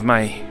all of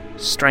my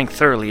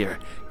strength earlier,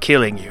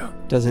 killing you.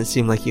 Doesn't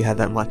seem like you had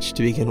that much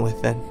to begin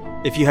with, then.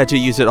 If you had to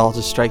use it all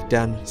to strike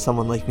down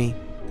someone like me.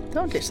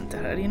 Don't listen to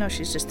her. You know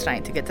she's just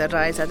trying to get a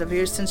rise out of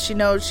here since she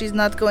knows she's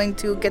not going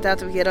to get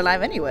out of here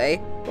alive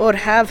anyway. Or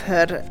have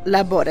her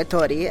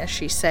laboratory, as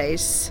she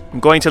says.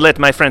 I'm going to let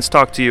my friends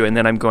talk to you, and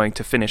then I'm going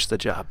to finish the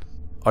job.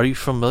 Are you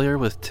familiar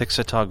with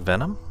Tixatog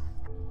venom?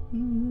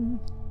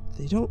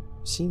 They don't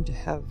seem to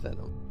have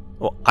venom.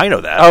 Well, I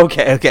know that.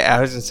 Okay,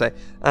 I was going to say.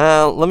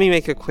 Let me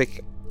make a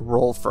quick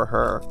roll for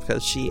her,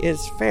 because she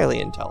is fairly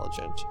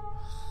intelligent.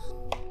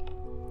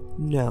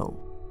 No.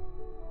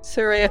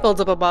 Soraya holds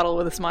up a bottle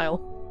with a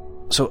smile.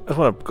 So, I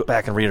want to go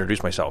back and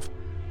reintroduce myself.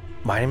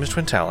 My name is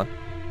Twin Talon.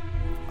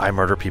 I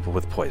murder people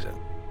with poison.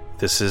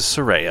 This is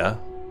Soraya.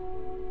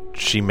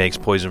 She makes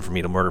poison for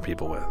me to murder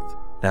people with.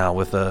 Now,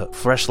 with a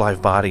fresh live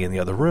body in the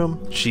other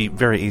room, she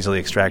very easily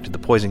extracted the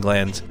poison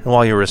glands, and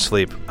while you were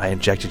asleep, I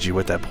injected you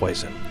with that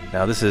poison.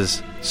 Now, this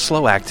is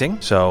slow acting,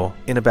 so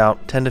in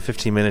about 10 to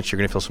 15 minutes, you're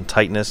going to feel some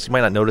tightness. You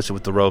might not notice it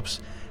with the ropes.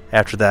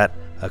 After that,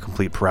 a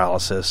complete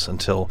paralysis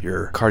until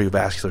your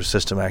cardiovascular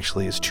system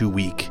actually is too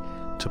weak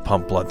to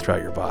pump blood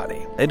throughout your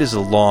body. It is a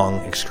long,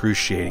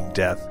 excruciating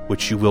death,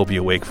 which you will be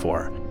awake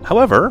for.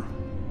 However,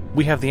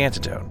 we have the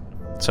antidote.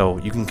 So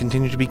you can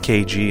continue to be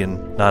cagey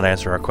and not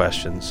answer our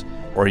questions,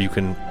 or you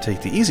can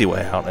take the easy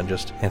way out and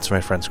just answer my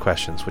friend's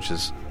questions, which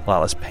is a lot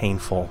less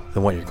painful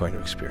than what you're going to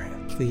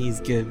experience. Please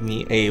give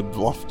me a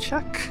bluff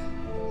check.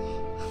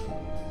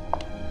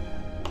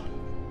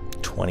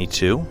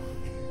 22.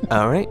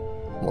 All right.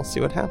 We'll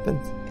see what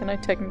happens. Can I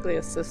technically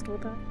assist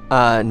with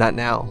that? Not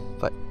now,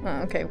 but...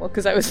 Oh, okay, well,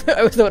 because I was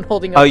the one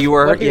holding up oh, you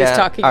were? what he was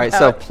talking All right, about.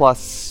 so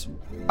plus...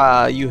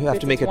 you have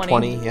to make 20. a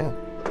 20, yeah.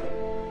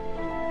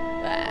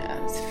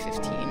 It's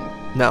 15.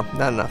 No,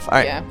 not enough. All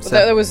right. Yeah, but so,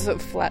 that was a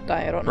flat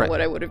die. I don't know Right.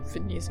 what I would have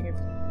been using it.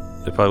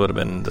 It probably would have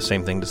been the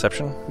same thing,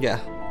 deception. yeah.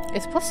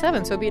 It's plus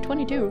 7, so it'd be a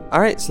 22. All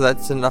right, so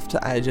that's enough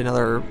to add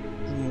another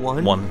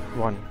 1. 1.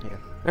 Yeah.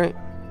 All right.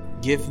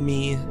 Give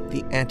me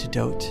the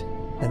antidote,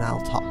 and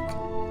I'll talk.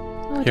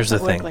 Oh, it Here's the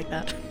doesn't work thing. like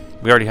that.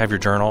 We already have your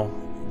journal.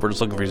 We're just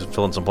looking for you to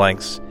fill in some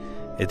blanks.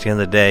 At the end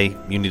of the day,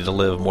 you need to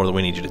live more than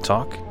we need you to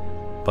talk,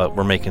 but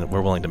we're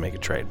willing to make a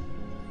trade.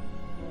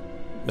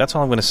 That's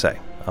all I'm going to say.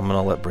 I'm going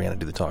to let Brianna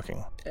do the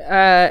talking.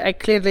 I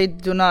clearly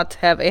do not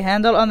have a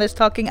handle on this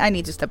talking. I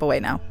need to step away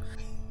now.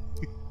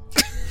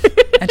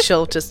 And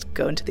she'll just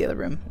go into the other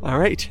room. All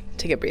right.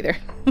 Take a breather.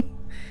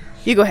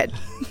 You go ahead.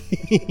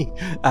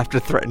 After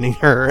threatening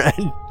her,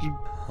 and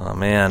Oh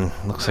man,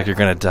 looks like you're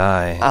going to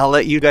die. I'll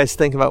let you guys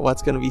think about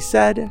what's going to be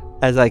said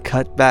as I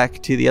cut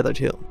back to the other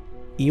two.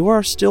 You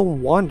are still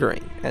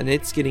wandering, and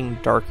it's getting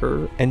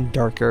darker and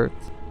darker.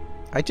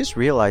 I just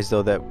realized,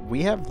 though, that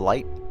we have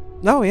light,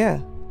 Oh, yeah.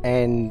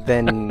 and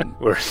then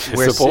We're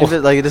invisible.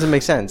 like, it doesn't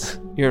make sense.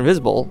 You're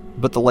invisible,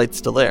 but the light's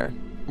still there.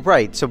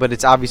 Right, so, but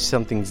it's obvious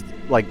something's,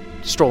 like,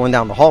 strolling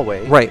down the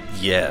hallway. Right.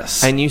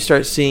 Yes. And you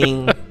start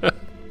seeing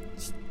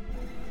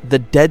the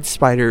dead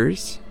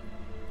spiders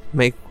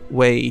make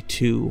way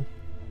to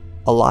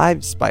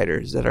alive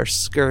spiders that are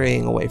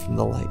scurrying away from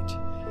the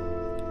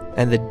light.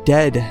 And the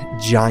dead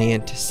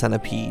giant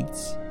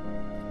centipedes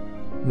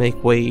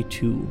make way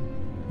to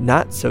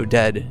not so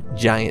dead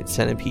giant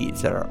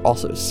centipedes that are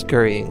also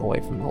scurrying away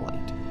from the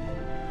light.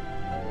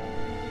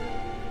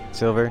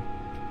 Silver,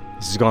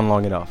 this has gone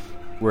long enough.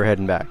 We're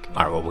heading back.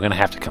 All right, well, we're going to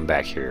have to come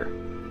back here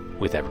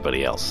with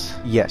everybody else.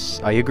 Yes,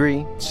 I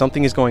agree.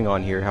 Something is going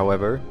on here,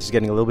 however. This is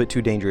getting a little bit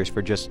too dangerous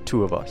for just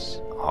two of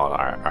us. All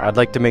right. I'd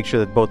like to make sure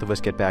that both of us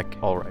get back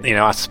all right. You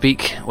know, I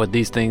speak what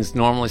these things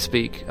normally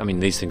speak. I mean,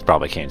 these things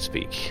probably can't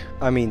speak.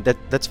 I mean,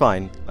 that's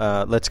fine.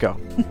 Let's go.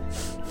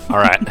 All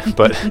right,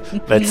 but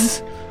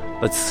let's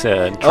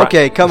try.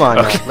 Okay, come on.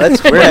 Okay. Now.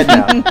 We're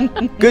heading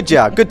now. Good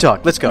job. Good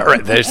talk. Let's go. All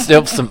right, there's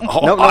still some...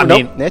 No,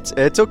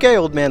 it's okay,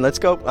 old man. Let's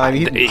go.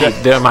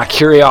 They're my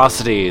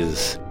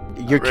curiosities.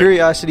 Your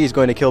curiosity is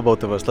going to kill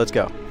both of us. Let's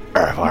go.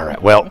 All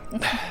right, well...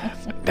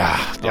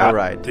 All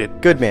right.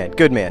 Good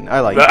man. I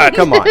like it.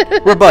 Come on.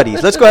 We're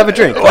buddies. Let's go have a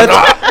drink.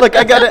 Look,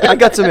 I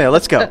got some ale.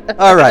 Let's go.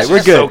 All right,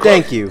 we're good. So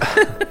Thank you.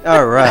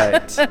 All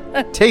right.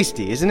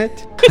 Tasty, isn't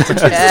it?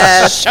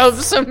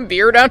 Shove some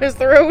beer down his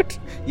throat.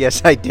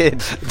 Yes, I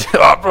did.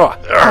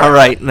 All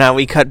right, now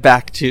we cut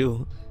back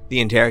to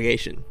the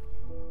interrogation.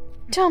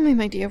 Tell me,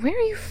 my dear, where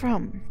are you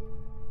from?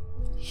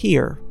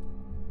 Here,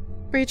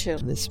 Rachel.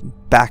 in this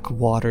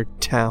backwater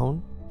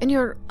town, In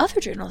your other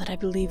journal that I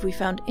believe we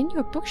found in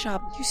your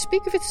bookshop, you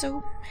speak of it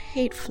so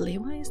hatefully.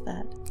 Why is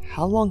that?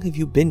 How long have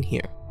you been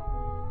here?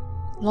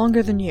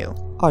 Longer than you.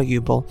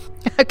 Arguable.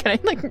 Can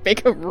I,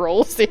 make a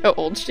roll, see how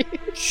old she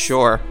is?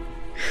 Sure.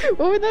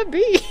 What would that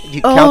be?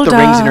 You count the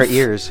rings in her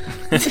ears.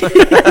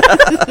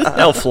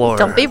 Elf lore.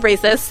 Don't be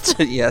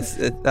racist. Yes.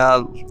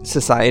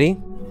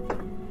 Society?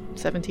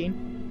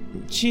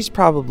 17. She's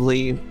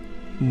probably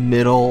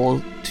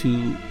middle-aged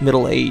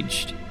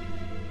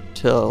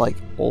to, like,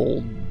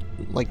 old.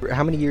 Like,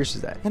 how many years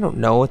is that? I don't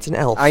know. It's an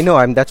elf. I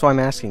know. That's why I'm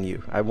asking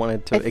you. I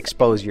wanted to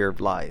expose your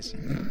lies.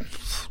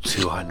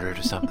 200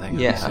 or something.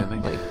 Yeah. I'm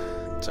assuming.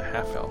 It's a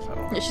half elf. I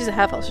don't know. Yeah, she's a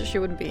half elf, so she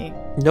wouldn't be.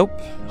 Nope.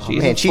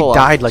 Man, she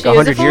died like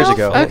 100 years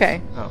ago.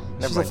 Okay. Oh,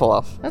 She's a full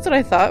elf. That's what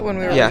I thought when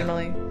we were Yeah.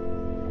 originally.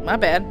 My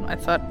bad. I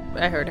thought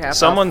I heard half.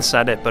 Someone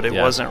said it, but it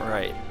Yeah. wasn't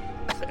right.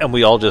 And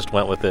we all just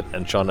went with it,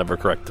 and Sean never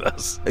corrected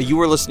us. You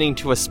were listening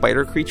to a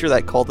spider creature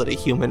that called it a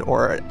human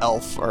or an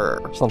elf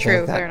or something True,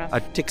 like that. fair enough. A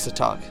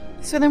Tixatog.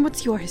 So then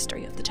what's your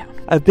history of the town?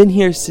 I've been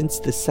here since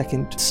the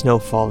second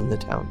snowfall in the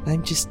town.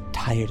 I'm just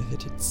tired of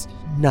it. It's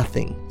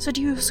nothing. So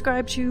do you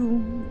ascribe to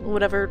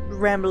whatever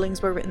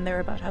ramblings were written there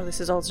about how this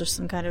is all just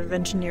some kind of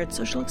engineered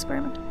social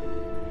experiment?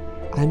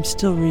 I'm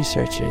still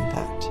researching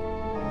that.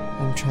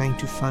 I'm trying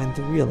to find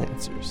the real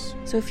answers.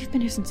 So if you've been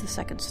here since the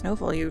second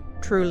snowfall, you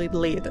truly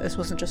believe that this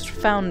wasn't just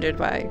founded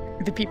by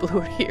the people who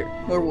are here,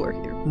 or were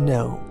here?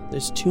 No,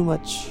 there's too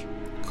much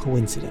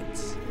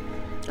coincidence.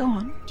 Go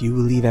on. Do you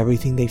believe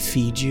everything they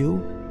feed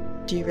you?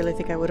 Do you really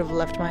think I would have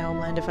left my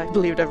homeland if I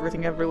believed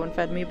everything everyone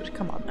fed me? But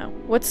come on now.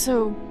 What's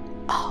so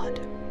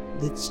odd?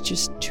 It's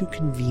just too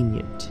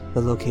convenient.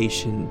 The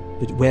location,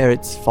 but where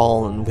it's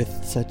fallen with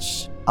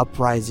such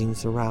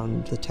uprisings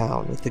around the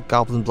town, with the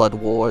Goblin Blood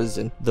Wars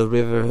and the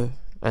river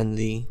and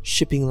the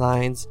shipping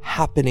lines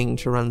happening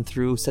to run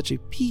through such a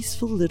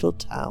peaceful little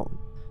town.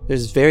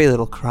 There's very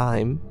little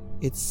crime.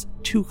 It's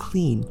too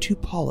clean, too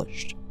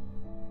polished.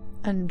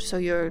 And so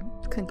your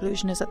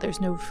conclusion is that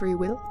there's no free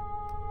will?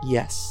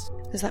 Yes.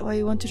 Is that why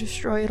you want to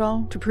destroy it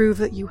all? To prove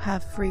that you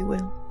have free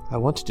will? I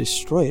want to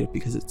destroy it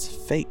because it's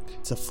fake.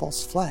 It's a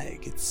false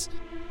flag. It's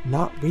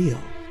not real.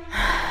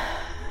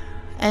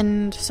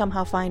 And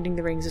somehow finding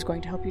the rings is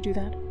going to help you do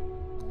that?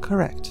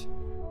 Correct.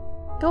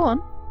 Go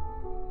on.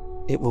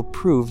 It will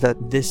prove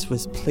that this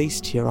was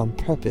placed here on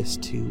purpose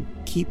to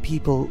keep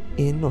people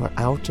in or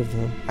out of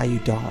the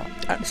Ayudara.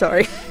 I'm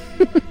sorry.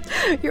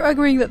 You're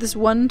arguing that this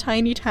one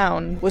tiny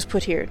town was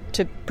put here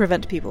to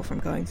prevent people from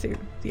going through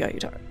the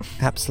Ayudara.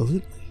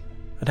 Absolutely.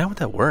 And how would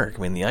that work?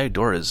 I mean, the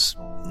Ayudara is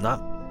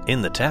not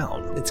in the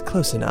town. It's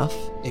close enough.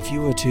 If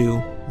you were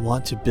to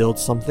want to build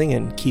something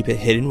and keep it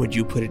hidden, would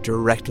you put it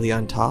directly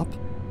on top?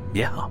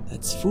 Yeah.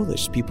 That's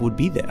foolish. People would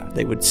be there.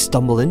 They would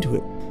stumble into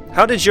it.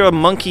 How did your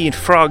monkey and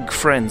frog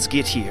friends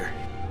get here?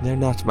 They're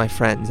not my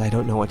friends. I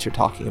don't know what you're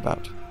talking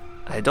about.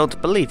 I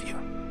don't believe you.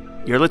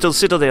 Your little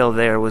citadel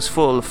there was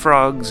full of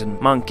frogs and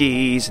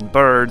monkeys and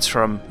birds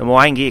from the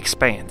Mwangi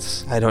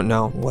Expanse. I don't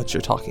know what you're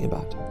talking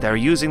about. They're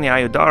using the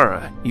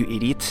Ayudara, you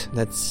idiot.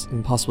 That's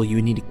impossible. You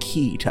would need a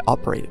key to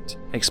operate it.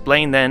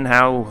 Explain then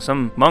how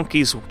some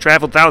monkeys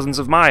traveled thousands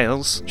of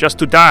miles just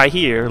to die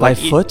here. By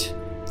foot?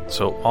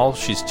 So while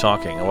she's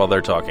talking, while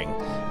they're talking,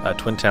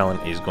 Twin Talon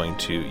is going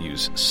to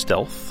use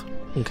stealth.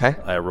 Okay.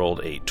 I rolled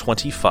a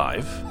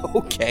 25.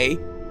 Okay.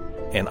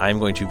 And I'm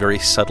going to very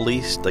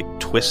subtly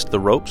twist the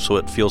rope so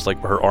it feels like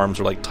her arms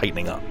are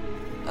tightening up.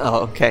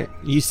 Oh, okay.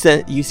 You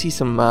see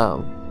some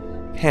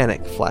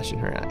panic flash in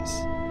her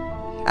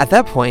eyes. At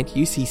that point,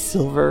 you see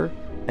Silver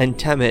and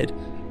Temid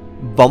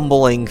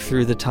bumbling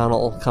through the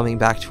tunnel, coming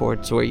back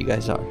towards where you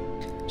guys are.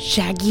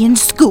 Shaggy and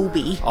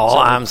Scooby. All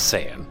I'm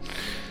saying.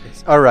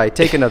 All right,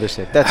 take another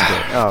sip. That's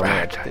good. Oh,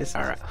 man.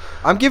 All right.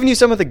 I'm giving you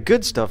some of the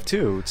good stuff,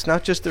 too. It's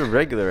not just the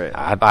regular.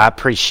 I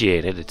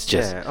appreciate it. It's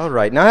just... Yeah, all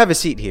right. Now have a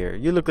seat here.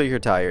 You look like you're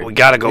tired. We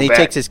gotta go and he back.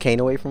 takes his cane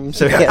away from him,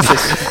 so he has to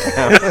sit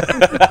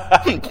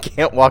down. He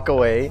can't walk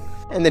away.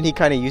 And then he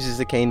kind of uses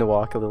the cane to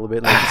walk a little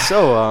bit.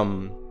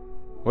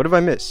 What have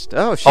I missed?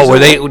 Oh, she's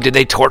did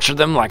they torture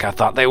them like I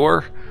thought they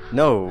were?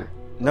 No.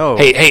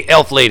 Hey,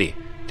 elf lady.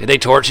 Did they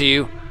torture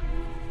you?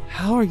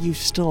 How are you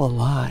still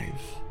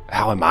alive?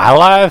 How am I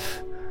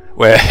alive?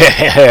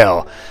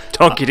 Well,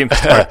 don't get him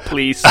started,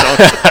 please. Don't.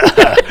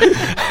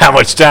 How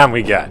much time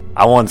we got?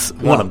 I once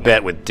won a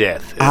bet with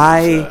death.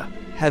 I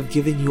have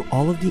given you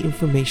all of the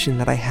information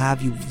that I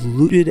have. You've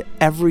looted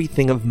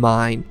everything of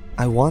mine.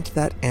 I want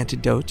that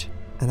antidote,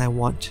 and I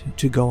want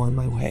to go on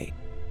my way.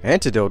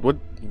 Antidote? What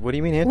do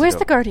you mean antidote? Where's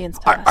the Guardian's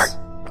Pass?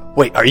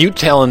 Wait, are you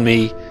telling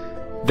me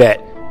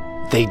that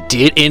they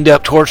did end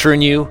up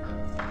torturing you,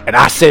 and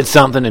I said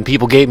something and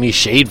people gave me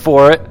shade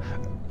for it?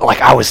 Like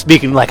I was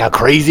speaking like a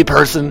crazy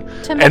person,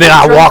 and then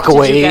I walk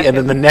away, and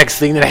then the next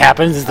thing that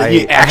happens is that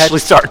you actually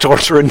start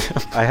torturing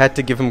them. I had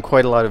to give him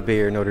quite a lot of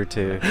beer in order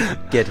to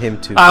get him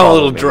to I'm a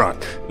little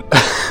drunk.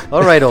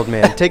 All right, old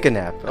man, take a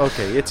nap.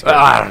 Okay, it's good.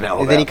 I don't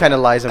know. And then he kind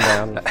of lies him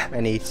down,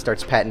 and he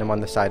starts patting him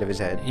on the side of his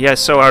head. Yeah,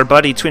 so our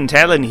buddy Twin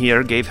Talon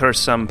here gave her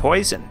some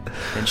poison,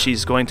 and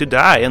she's going to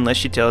die unless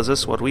she tells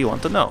us what we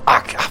want to know.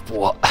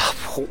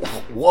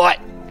 What?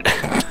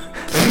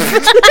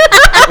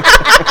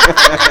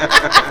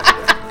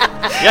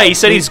 Yeah, he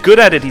said he's good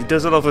at it. He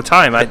does it all the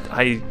time. I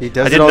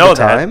didn't know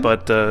that,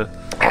 but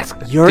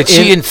Did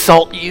she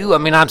insult you? I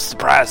mean, I'm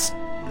surprised.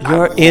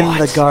 You're in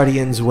the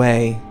Guardian's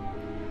way.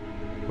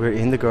 We're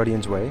in the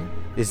Guardian's way?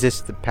 Is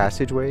this the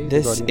passageway?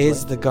 This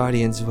is the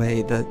Guardian's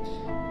way.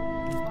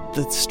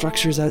 The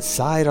structures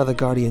outside are the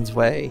Guardian's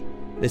way.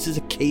 This is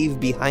a cave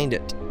behind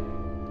it.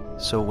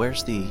 So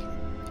where's the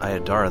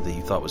Ayadara that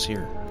you thought was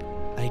here?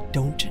 I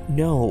don't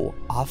know.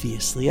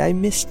 Obviously, I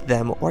missed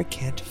them or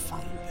can't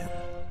find them.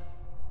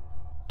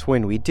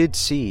 Twin, we did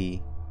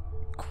see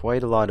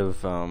quite a lot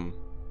of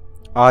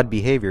odd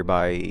behavior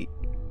by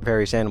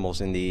various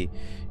animals in the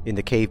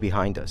cave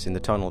behind us, in the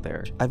tunnel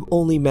there. I've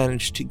only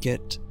managed to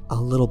get a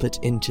little bit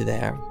into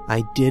there.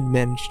 I did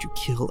manage to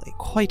kill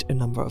quite a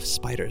number of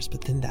spiders,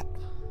 but then that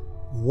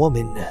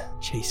woman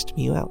chased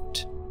me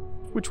out.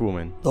 Which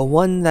woman? The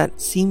one that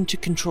seemed to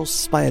control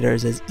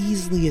spiders as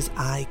easily as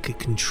I could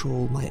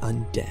control my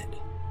undead.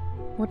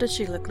 What does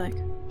she look like?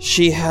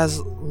 She has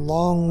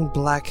long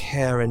black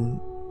hair and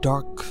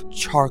dark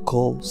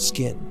charcoal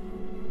skin.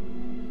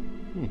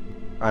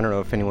 I don't know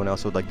if anyone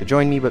else would like to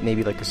join me, but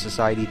maybe like a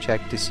society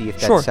check to see if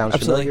that Sure, sounds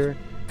absolutely. familiar.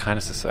 Kind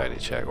of society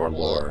check or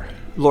lore.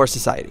 Lore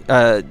Society.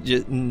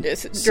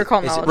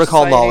 Recall Knowledge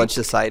Recall Society. Knowledge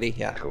Society,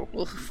 yeah. Cool.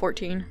 Well,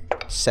 14.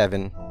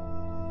 7.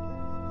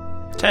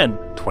 10.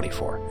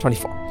 24.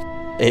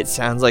 24. It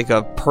sounds like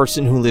a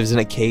person who lives in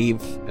a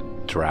cave.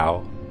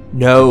 Drow.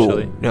 No,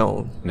 Actually.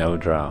 no. No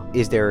drow.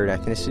 Is there an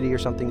ethnicity or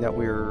something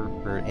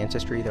or an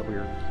ancestry that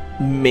we're...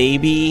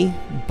 Maybe,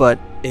 but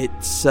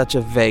it's such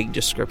a vague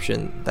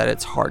description that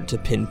it's hard to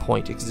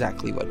pinpoint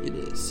exactly what it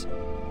is.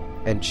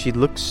 And she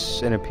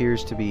looks and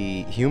appears to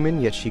be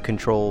human, yet she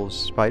controls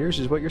spiders,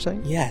 is what you're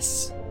saying?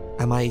 Yes.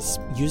 Am I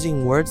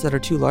using words that are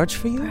too large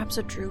for you? Perhaps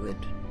a druid.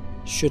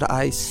 Should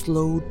I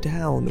slow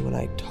down when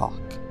I talk?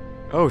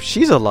 Oh,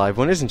 she's a live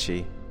one, isn't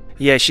she?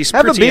 Yeah, she's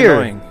Have a pretty beer.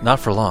 annoying. Not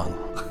for long.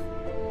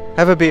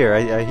 Have a beer.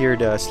 I hear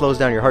it slows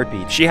down your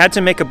heartbeat. She had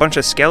to make a bunch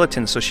of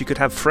skeletons so she could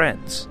have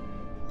friends.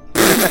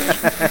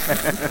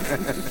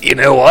 You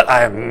know what?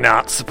 I am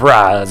not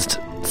surprised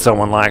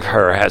someone like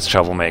her has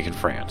trouble making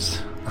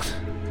friends.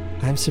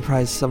 I'm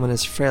surprised someone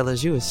as frail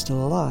as you is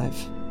still alive.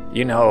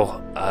 You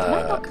know, Can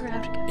I walk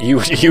around again?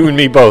 you and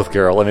me both,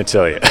 girl, let me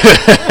tell you. Do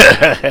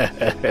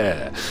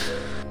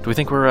we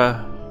think we're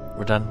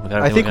done?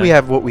 I think we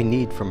have what we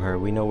need from her.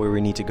 We know where we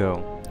need to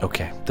go.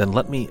 Okay, then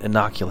let me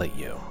inoculate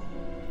you.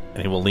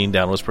 And he will lean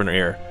down, whisper in her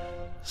ear,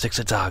 6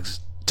 of dogs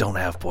don't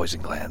have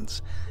poison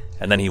glands.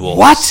 And then he will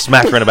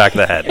smack her in the back of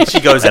the head. She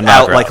goes and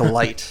knock out her like a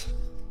light.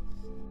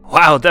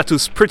 Wow, that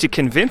was pretty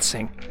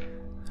convincing.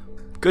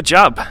 Good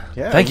job.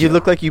 Yeah, Thank you. you.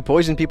 look like you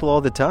poison people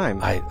all the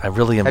time. I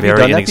really am Have you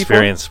very done that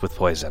inexperienced with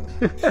poison.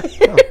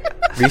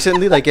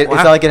 Recently? It's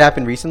not like it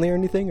happened recently or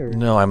anything? Or?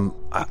 No,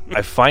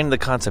 I find the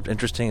concept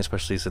interesting,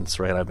 especially since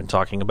Ray and I have been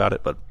talking about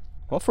it, but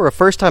Well, for a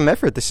first-time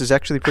effort, this is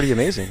actually pretty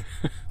amazing.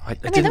 I I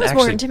mean, didn't that was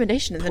more actually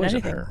intimidation than poison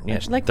anything. her. Yeah,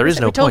 Like there is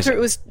no we told poison. her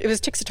it was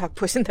Tixatok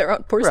poison their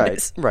own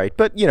poisonous. Right.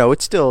 But,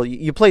 it's still...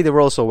 You play the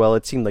role so well,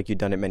 it seemed like you'd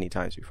done it many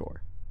times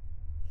before.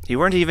 You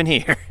weren't even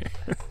here.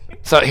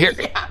 So here's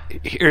the I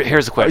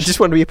question. just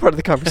wanted to be a part of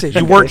the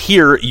conversation. You weren't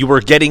here. You were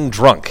getting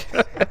drunk.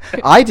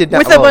 I did not...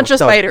 With a bunch of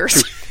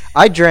spiders.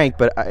 I drank,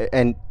 but...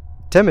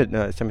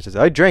 Temid says,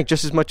 I drank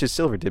just as much as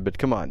Silver did, but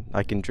come on,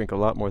 I can drink a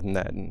lot more than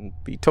that and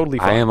be totally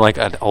fine. I am like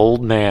an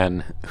old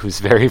man who's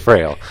very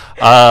frail.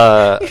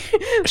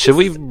 Should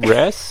we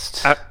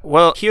rest?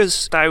 Well,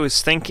 here's what I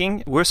was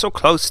thinking. We're so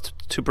close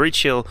to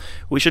Breach Hill.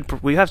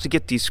 We have to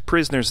get these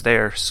prisoners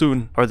there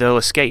soon, or they'll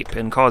escape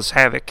and cause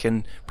havoc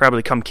and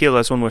probably come kill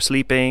us when we're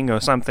sleeping or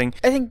something.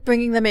 I think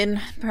bringing them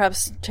in,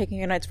 perhaps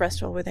taking a night's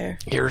rest while we're there.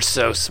 You're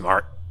so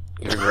smart,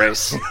 Your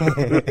Grace.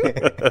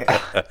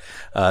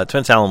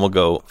 Twin Talon will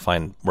go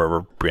find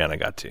wherever Brianna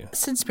got to.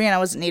 Since Brianna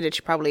wasn't needed,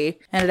 she probably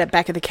ended up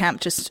back at the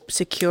camp just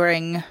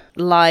securing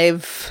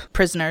live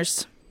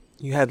prisoners.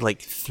 You had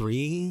like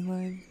 3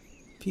 live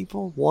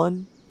people?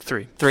 1?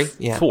 3. 3?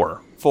 Yeah.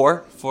 4.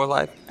 4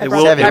 live? It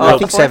brought- will- I it brought will- I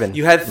think 7.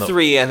 You had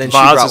 3 and then she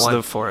Vaz brought is 1.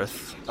 the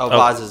 4th. Oh,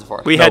 Vaz is the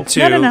 4th. We had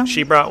 2. No.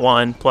 She brought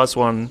 1 plus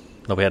 1.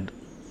 No, we had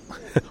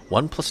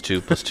 1 plus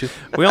 2 plus 2.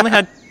 We only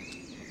had...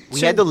 We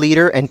had the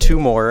leader and 2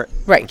 more.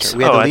 Right.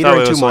 We had Oh, the I leader thought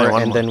and it 2 was only more,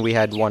 one and more. then we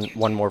had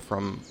one more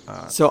from...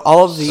 So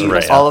all of the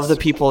Right. all of the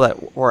people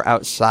that were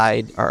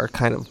outside are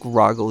kind of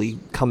groggily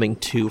coming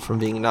to from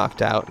being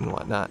knocked out and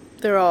whatnot.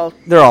 They're all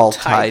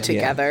tied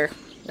together,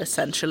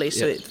 essentially,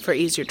 so for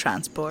easier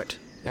transport.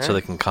 So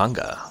they can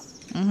conga.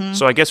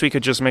 So I guess we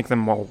could just make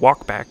them all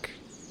walk back.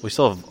 We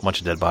still have a bunch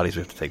of dead bodies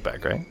we have to take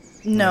back, right?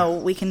 No,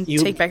 we can You-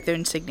 take back their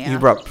insignia. You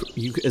brought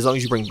as long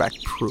as you bring back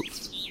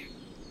proof.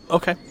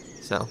 Okay.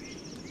 So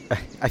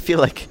I feel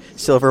like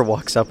Silver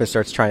walks up and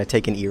starts trying to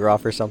take an ear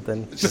off or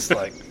something. Just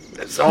like,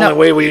 it's the only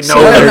way we know.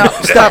 No.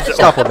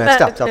 Stop, old man.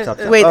 Stop.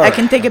 Wait, All I right.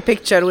 can take a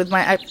picture with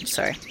my...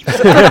 sorry.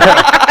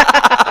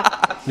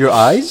 Your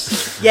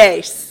eyes?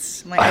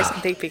 Yes. My eyes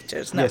can take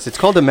pictures. No. Yes, it's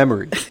called a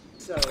memory.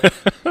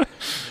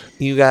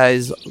 You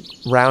guys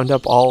round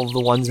up all of the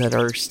ones that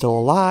are still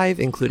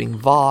alive, including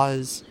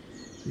Vaz.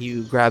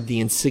 You grab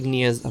the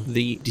insignias of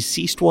the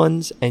deceased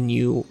ones, and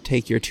you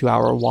take your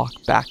 2-hour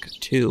walk back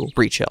to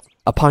Breach Hill.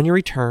 Upon your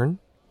return,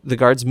 the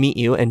guards meet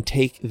you and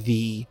take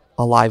the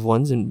alive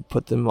ones and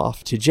put them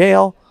off to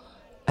jail,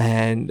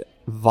 and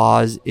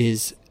Vaz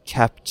is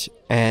kept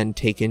and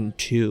taken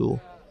to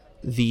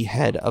the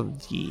head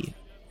of the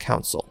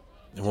council.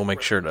 And we'll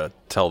make sure to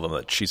tell them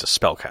that she's a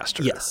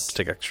spellcaster. Yes.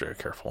 Take extra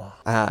careful.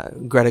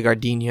 Greta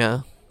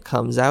Gardenia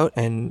comes out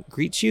and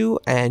greets you,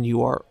 and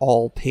you are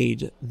all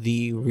paid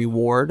the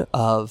reward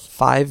of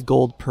 5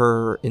 gold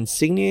per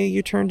insignia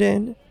you turned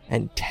in,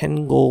 and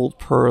 10 gold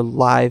per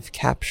live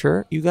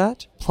capture you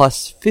got,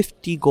 plus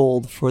 50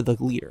 gold for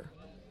the leader.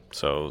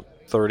 So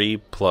 30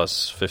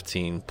 plus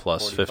 15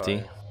 plus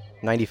 50.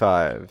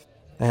 95.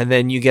 And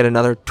then you get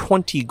another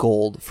 20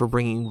 gold for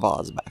bringing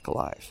Vaz back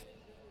alive.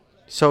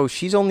 So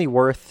she's only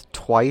worth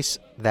twice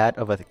that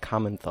of a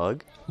common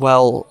thug?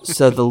 Well,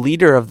 so the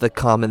leader of the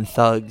common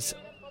thugs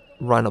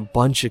run a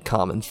bunch of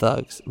common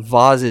thugs.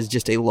 Vaz is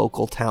just a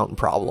local town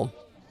problem.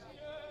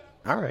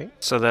 All right.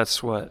 So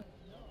that's what?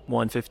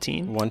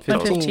 115?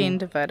 115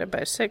 divided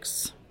by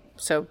 6.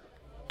 So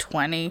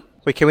 20.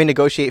 Wait, can we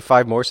negotiate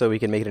 5 more so we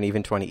can make it an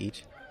even 20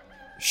 each?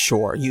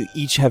 Sure, you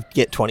each have to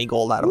get 20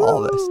 gold out of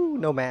all this.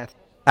 No math.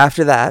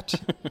 After that,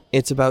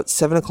 it's about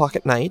 7 o'clock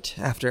at night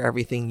after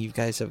everything you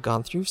guys have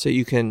gone through, so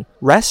you can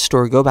rest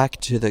or go back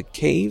to the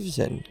caves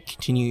and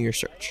continue your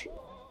search.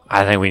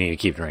 I think we need to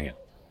keep drinking.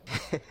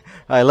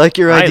 I like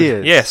your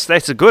ideas. Yes,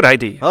 that's a good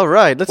idea. All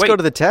right, let's Wait. go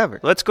to the tavern.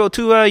 Let's go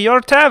to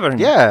your tavern.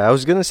 Yeah, I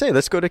was going to say,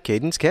 let's go to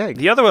Caden's Keg.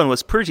 The other one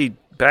was pretty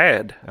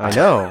bad. I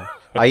know.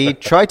 I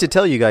tried to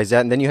tell you guys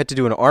that, and then you had to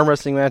do an arm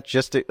wrestling match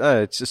just to...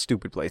 it's a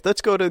stupid place.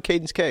 Let's go to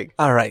Caden's Keg.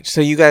 All right,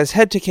 so you guys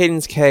head to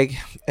Caden's Keg,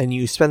 and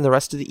you spend the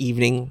rest of the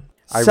evening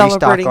I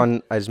restock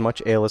on as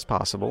much ale as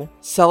possible.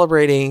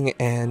 Celebrating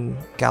and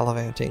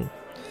gallivanting.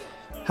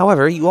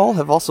 However, you all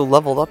have also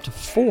leveled up to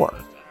 4.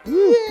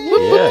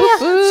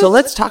 Yeah. So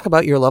let's talk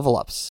about your level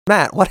ups.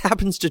 Matt, what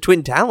happens to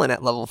Twin Talon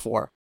at level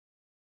 4?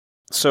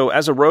 So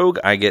as a rogue,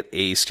 I get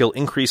a skill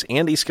increase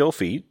and a skill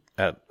feat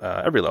at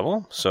every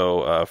level.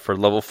 So for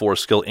level 4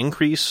 skill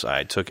increase,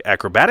 I took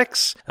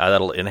acrobatics.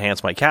 That'll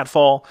enhance my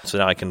catfall. So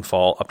now I can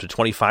fall up to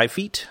 25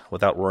 feet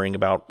without worrying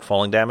about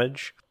falling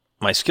damage.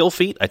 My skill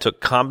feat, I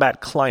took combat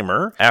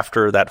climber.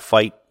 After that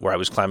fight where I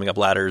was climbing up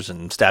ladders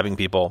and stabbing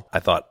people, I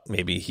thought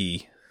maybe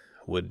he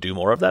would do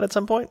more of that at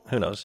some point. Who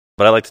knows?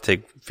 But I like to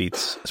take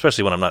feats,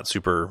 especially when I'm not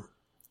super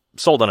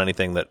sold on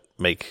anything that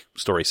make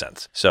story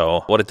sense.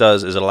 So what it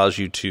does is it allows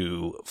you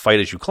to fight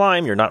as you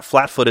climb. You're not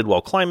flat-footed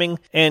while climbing,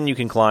 and you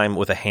can climb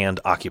with a hand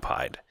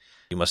occupied.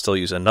 You must still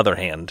use another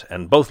hand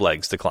and both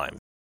legs to climb.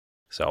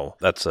 So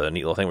that's a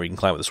neat little thing where you can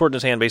climb with a sword in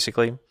his hand,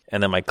 basically.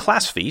 And then my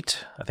class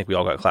feat, I think we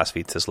all got class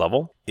feats this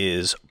level,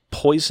 is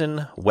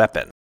Poison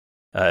Weapon.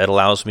 It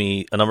allows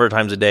me a number of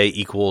times a day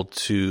equal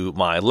to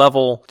my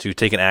level to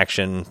take an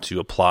action to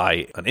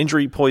apply an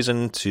injury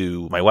poison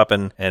to my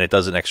weapon, and it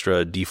does an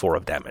extra d4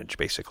 of damage,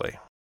 basically.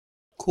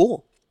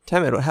 Cool.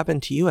 Temid, what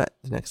happened to you at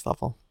the next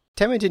level?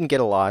 Temid didn't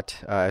get a lot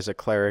as a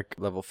cleric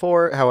level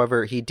 4.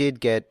 However, he did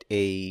get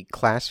a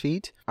class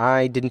feat.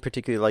 I didn't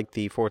particularly like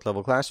the 4th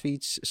level class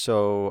feats,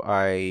 so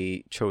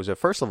I chose a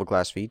 1st level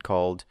class feat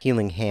called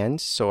Healing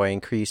Hands. So I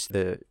increased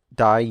the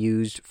die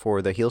used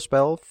for the heal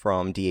spell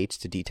from d8s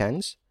to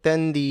d10s.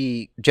 Then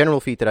the general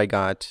feat that I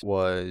got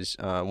was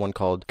one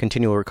called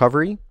Continual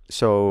Recovery.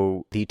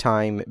 So the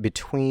time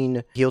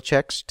between heal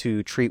checks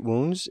to treat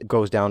wounds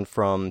goes down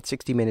from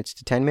 60 minutes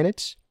to 10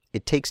 minutes.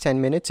 It takes 10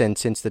 minutes, and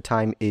since the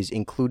time is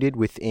included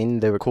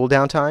within the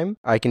cooldown time,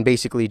 I can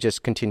basically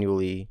just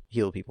continually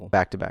heal people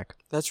back to back.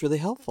 That's really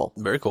helpful.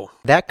 Very cool.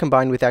 That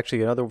combined with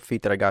actually another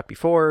feat that I got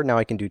before, now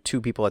I can do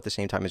 2 people at the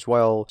same time as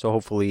well. So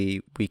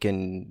hopefully we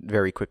can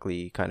very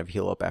quickly kind of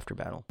heal up after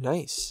battle.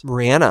 Nice.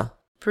 Brianna.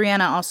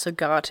 Brianna also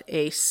got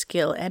a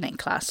skill and a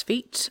class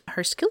feat.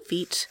 Her skill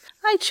feat,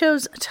 I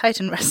chose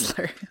Titan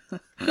Wrestler,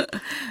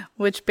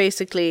 which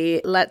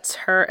basically lets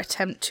her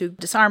attempt to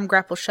disarm,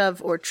 grapple,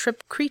 shove, or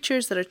trip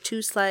creatures that are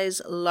 2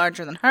 sizes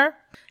larger than her.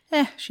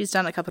 She's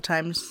done it a couple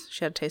times.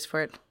 She had a taste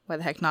for it. Why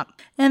the heck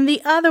not? And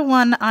the other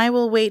one, I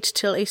will wait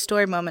till a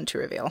story moment to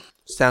reveal.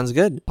 Sounds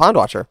good. Pond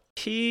Watcher.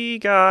 He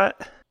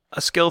got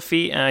a skill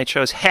feat, and I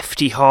chose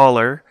Hefty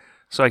Hauler,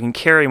 so I can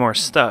carry more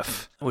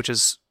stuff, which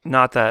is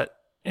not that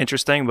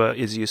interesting, but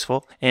is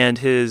useful. And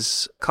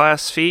his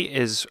class feat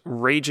is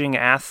Raging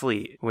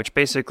Athlete, which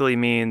basically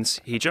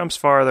means he jumps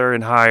farther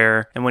and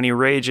higher, and when he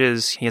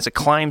rages, he has a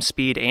climb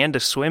speed and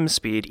a swim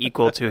speed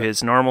equal to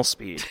his normal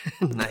speed.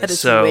 Nice. That is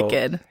so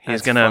wicked.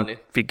 He's going to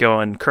be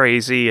going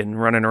crazy and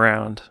running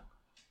around.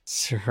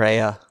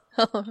 Soraya.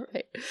 All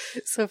right.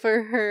 So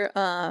for her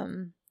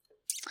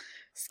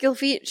skill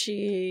feat,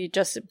 she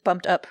just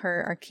bumped up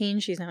her arcane.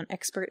 She's now an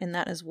expert in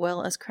that as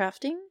well as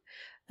crafting.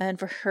 And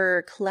for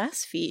her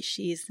class feat,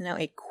 she's now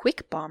a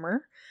quick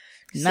bomber.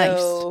 Nice.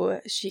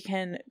 So she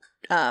can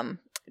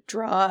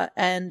draw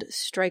and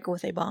strike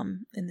with a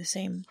bomb in the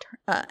same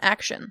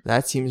action.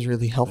 That seems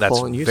really helpful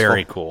That's and useful.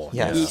 very cool.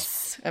 Yes.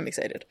 Yes, I'm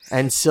excited.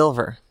 And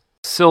Silver.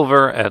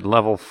 Silver at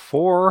level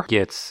 4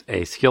 gets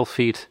a skill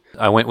feat.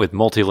 I went with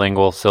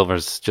multilingual.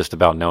 Silver's just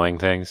about knowing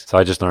things. So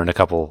I just learned a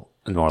couple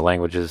more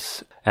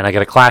languages. And I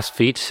get a class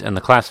feat, and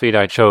the class feat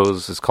I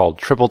chose is called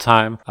Triple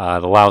Time.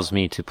 It allows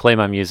me to play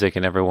my music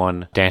and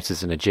everyone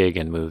dances in a jig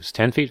and moves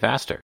 10 feet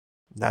faster.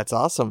 That's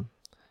awesome.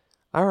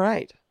 All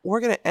right. We're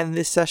going to end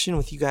this session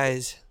with you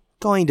guys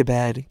going to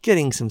bed,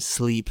 getting some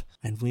sleep,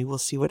 and we will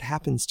see what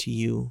happens to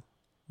you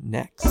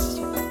next.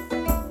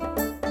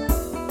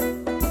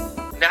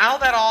 Now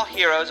that all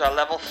heroes are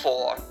level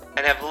 4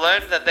 and have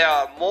learned that there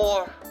are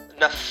more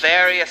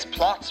nefarious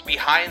plots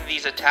behind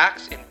these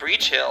attacks in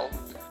Breach Hill,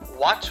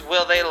 what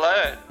will they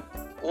learn?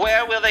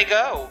 Where will they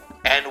go?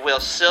 And will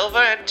Silver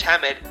and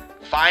Temid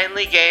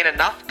finally gain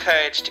enough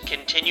courage to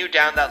continue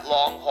down that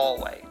long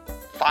hallway?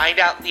 Find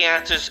out the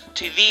answers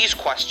to these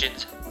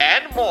questions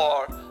and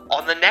more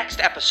on the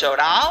next episode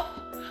of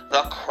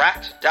the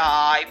Cracked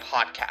Die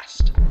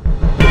Podcast.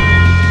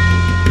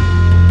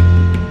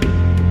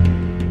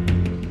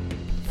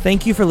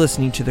 Thank you for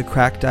listening to the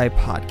Cracked Die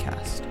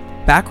Podcast.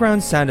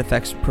 Background sound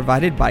effects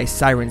provided by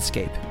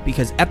Sirenscape,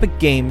 because epic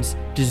games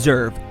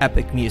deserve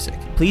epic music.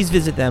 Please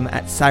visit them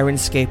at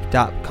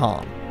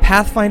Sirenscape.com.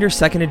 Pathfinder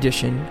 2nd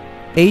Edition,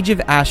 Age of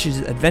Ashes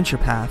Adventure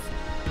Path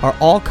are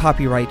all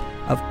copyright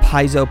of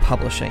Paizo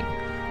Publishing.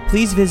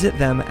 Please visit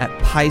them at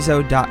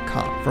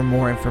Paizo.com for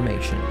more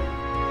information.